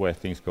stuff where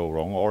things go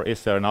wrong, or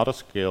is there another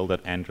scale that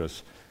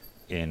enters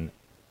in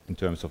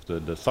terms of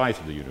the size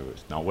of the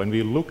universe? Now, when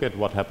we look at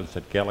what happens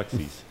at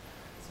galaxies,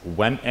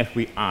 if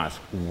we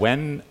ask,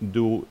 when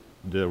do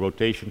the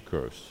rotation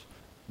curves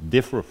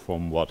differ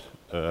from what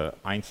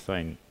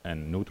Einstein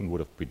and Newton would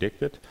have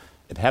predicted,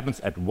 it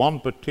happens at one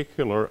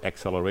particular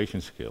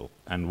acceleration scale.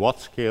 And what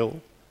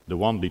scale? The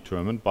one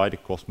determined by the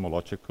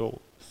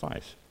cosmological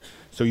size.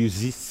 So you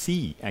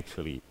see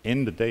actually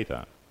in the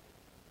data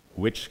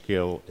which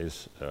scale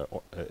is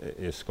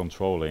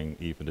controlling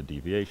even the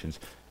deviations.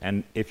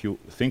 And if you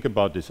think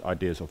about these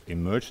ideas of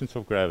emergence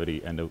of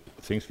gravity and the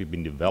things we've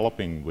been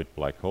developing with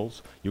black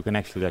holes, you can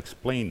actually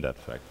explain that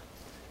fact.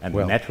 And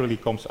naturally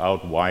comes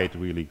out why it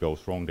really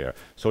goes wrong there.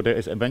 So there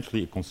is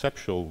eventually a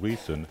conceptual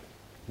reason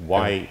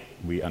why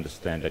we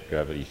understand that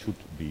gravity should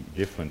be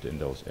different in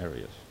those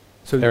areas.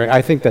 So Eric,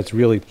 I think that's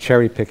really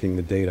cherry-picking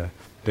the data.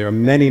 There are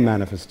many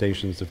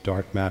manifestations of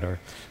dark matter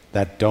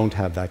that don't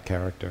have that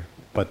character,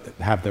 but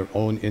have their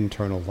own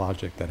internal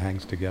logic that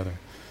hangs together.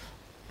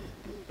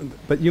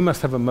 But you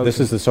must have a motive. This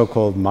is the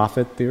so-called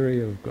Moffat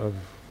theory of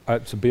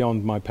it's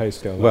beyond my pay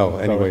scale. Well,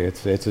 anyway,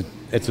 it's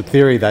a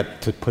theory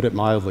that, to put it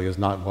mildly, is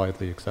not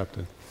widely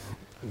accepted.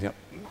 Yep.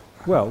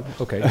 Well,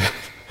 okay.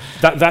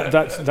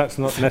 that's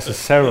not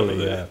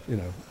necessarily,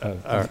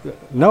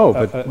 no,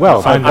 but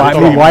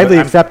widely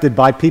accepted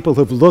by people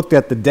who've looked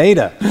at the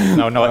data.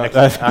 No, I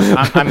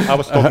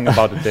was talking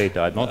about the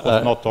data. I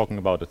was not talking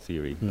about the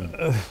theory.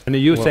 And are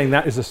you saying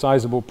that is a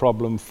sizable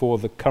problem for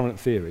the current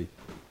theory?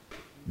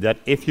 That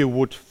if you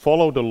would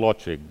follow the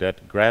logic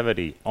that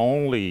gravity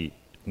only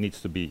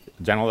needs to be,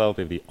 general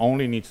relativity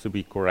only needs to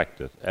be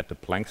corrected at the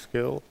Planck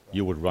scale,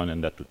 you would run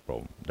into that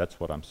problem. That's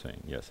what I'm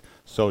saying, yes.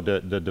 So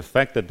the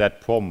fact that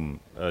that problem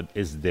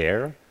is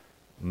there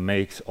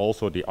makes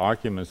also the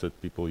arguments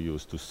that people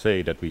use to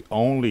say that we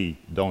only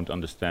don't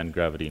understand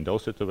gravity in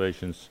those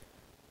situations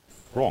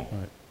wrong.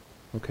 Right.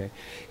 Okay.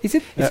 It's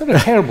not a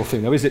terrible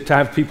thing, though, is it, to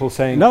have people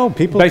saying,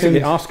 people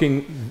basically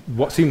asking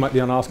what seem like the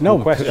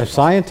unaskable questions?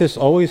 Scientists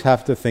always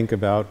have to think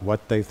about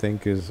what they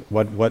think is,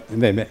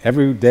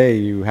 every day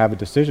you have a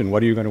decision,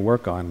 what are you going to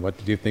work on, what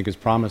do you think is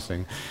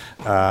promising?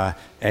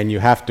 And you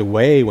have to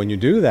weigh, when you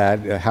do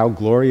that, how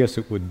glorious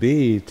it would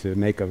be to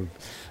make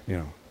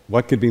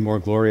what could be more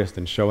glorious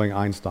than showing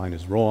Einstein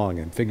is wrong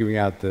and figuring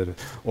out the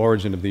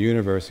origin of the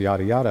universe,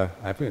 yada yada.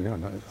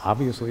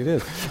 Obviously it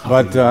is.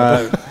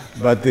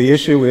 But the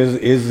issue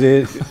is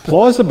it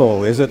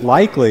plausible? Is it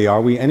likely? Are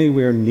we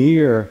anywhere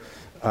near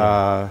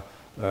having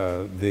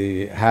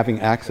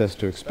access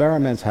to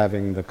experiments,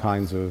 having the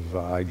kinds of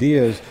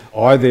ideas?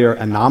 Are there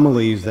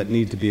anomalies that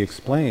need to be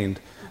explained?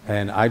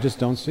 And I just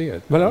don't see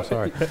it. Well, I'm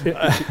sorry.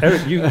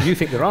 Eric, you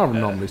think there are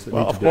anomalies that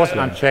need to be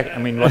explained? Of course, I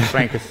mean, what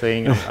Frank is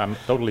saying, I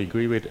totally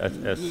agree with.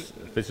 As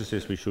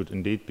physicists, we should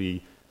indeed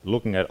be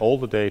looking at all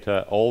the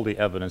data, all the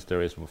evidence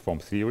there is from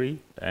theory,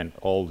 and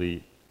all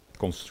the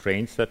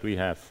constraints that we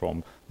have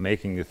from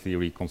making the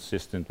theory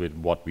consistent with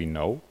what we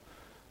know.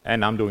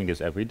 And I'm doing this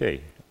every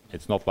day.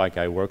 It's not like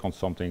I work on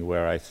something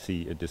where I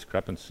see a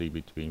discrepancy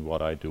between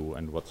what I do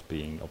and what's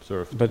being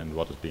observed and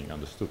what is being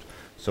understood.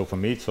 So for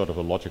me, it's sort of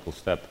a logical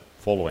step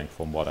following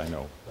from what I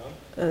know.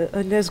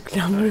 A less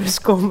glamorous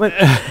comment.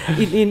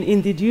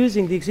 in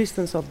deducing the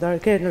existence of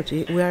dark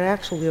energy, we are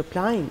actually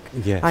applying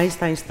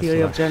Einstein's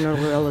theory of general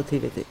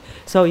relativity.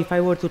 So if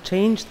I were to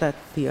change that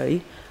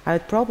theory,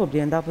 I'd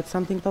probably end up with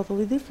something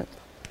totally different.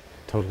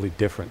 Totally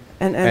different,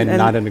 and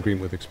not in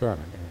agreement with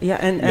experiment. Yeah,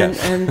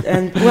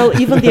 and well,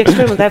 even the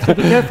experiment, I have to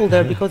be careful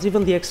there, because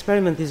even the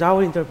experiment is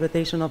our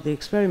interpretation of the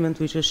experiment,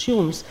 which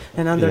assumes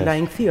an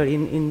underlying theory,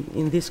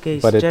 in this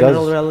case,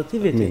 general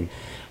relativity.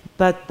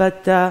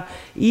 But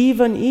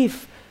even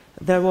if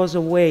there was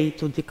a way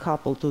to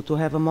decouple, to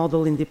have a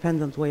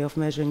model-independent way of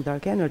measuring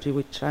dark energy,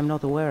 which I'm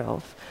not aware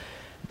of,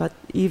 but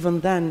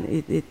even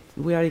then,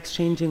 we are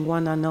exchanging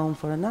one unknown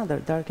for another.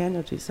 Dark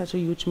energy is such a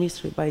huge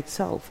mystery by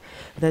itself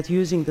that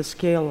using the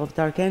scale of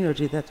dark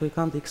energy that we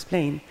can't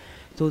explain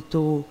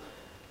to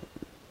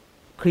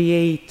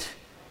create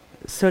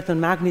certain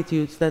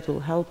magnitudes that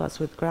will help us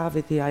with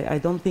gravity, I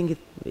don't think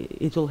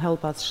it will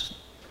help us.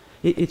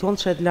 It won't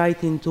shed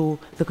light into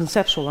the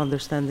conceptual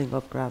understanding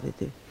of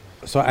gravity.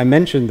 So I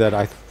mentioned that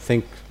I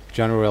think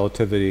general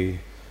relativity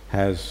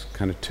has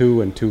kind of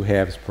 2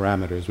 2/2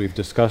 parameters. We've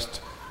discussed,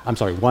 1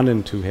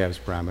 2/2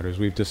 parameters.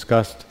 We've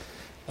discussed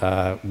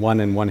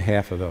 1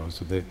 1/2 of those.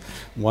 So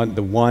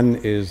the one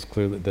is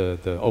clearly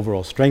the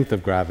overall strength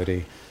of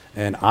gravity,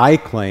 and I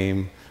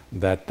claim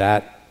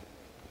that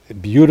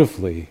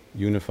beautifully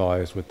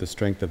unifies with the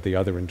strength of the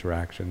other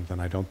interactions,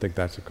 and I don't think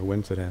that's a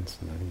coincidence,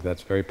 and I think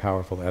that's very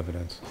powerful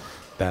evidence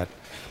that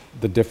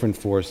the different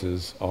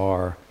forces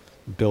are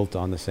built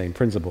on the same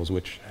principles,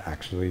 which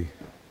actually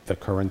the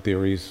current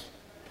theories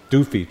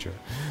do feature.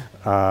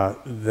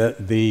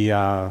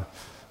 The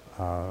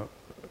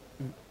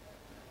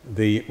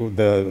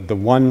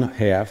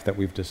 1/2 that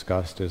we've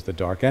discussed is the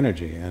dark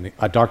energy, and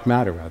dark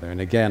matter rather.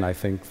 And again, I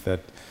think that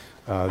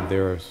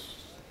there's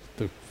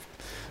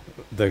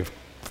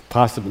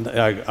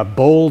a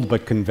bold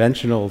but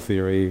conventional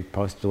theory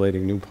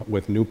postulating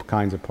with new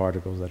kinds of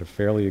particles that are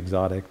fairly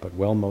exotic but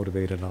well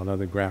motivated on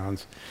other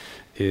grounds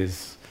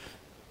is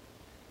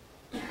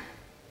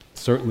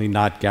certainly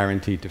not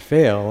guaranteed to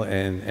fail,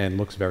 and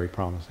looks very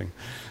promising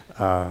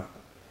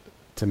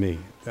to me.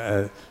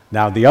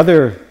 Now the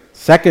other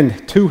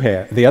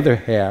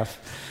half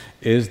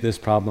is this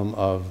problem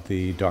of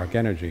the dark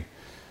energy.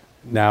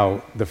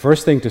 Now the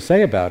first thing to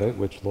say about it,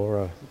 which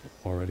Laura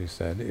already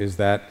said, is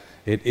that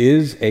it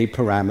is a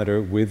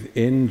parameter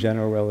within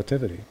general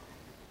relativity.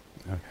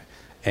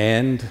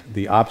 And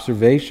the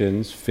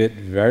observations fit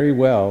very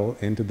well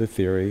into the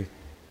theory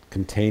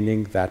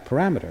containing that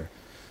parameter.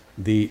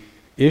 The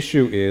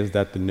issue is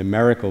that the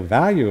numerical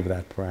value of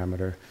that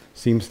parameter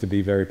seems to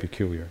be very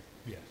peculiar.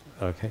 Yes.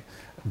 Okay?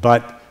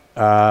 But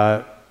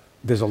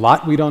there's a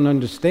lot we don't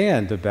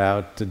understand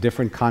about the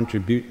different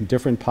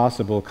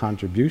possible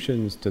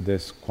contributions to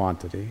this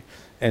quantity.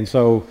 And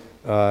so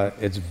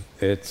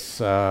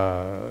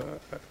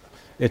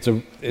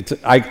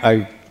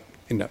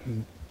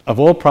of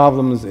all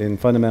problems in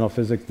fundamental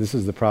physics, this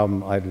is the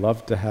problem I'd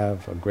love to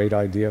have a great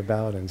idea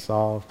about and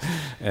solve.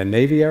 And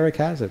maybe Eric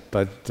has it,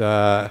 but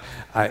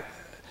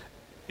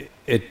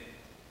it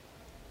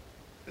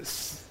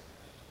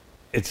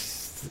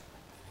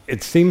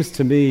seems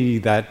to me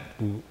that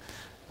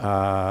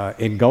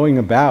in going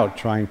about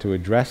trying to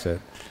address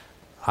it,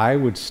 I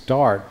would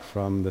start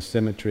from the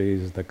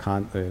symmetries, that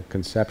kind of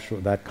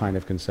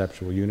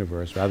conceptual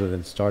universe, rather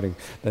than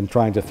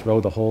trying to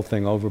throw the whole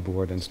thing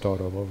overboard and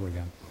start all over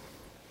again.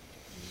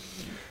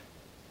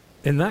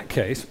 In that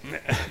case,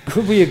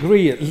 could we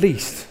agree at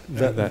least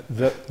that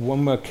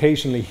when we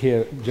occasionally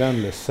hear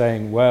journalists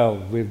saying, well,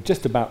 we've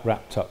just about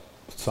wrapped up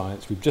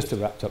science, we've just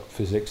wrapped up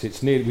physics,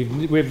 it's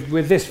nearly,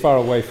 we're this far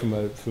away from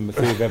a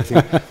theory of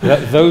everything,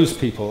 that those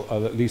people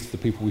are at least the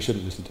people we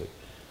shouldn't listen to?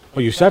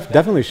 Well, you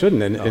definitely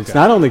shouldn't, and it's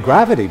not only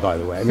gravity, by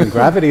the way. I mean,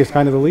 gravity is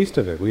kind of the least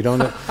of it. We don't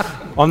know.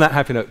 On that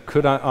happy note,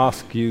 could I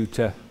ask you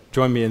to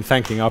join me in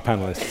thanking our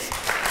panelists?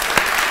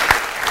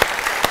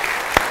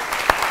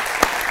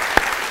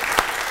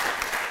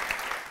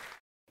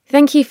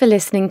 Thank you for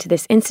listening to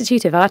this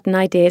Institute of Art and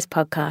Ideas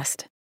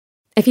podcast.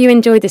 If you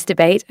enjoyed this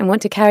debate and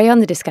want to carry on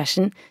the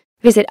discussion,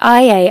 visit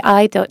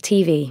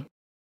iai.tv.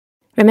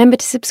 Remember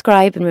to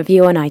subscribe and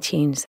review on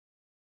iTunes.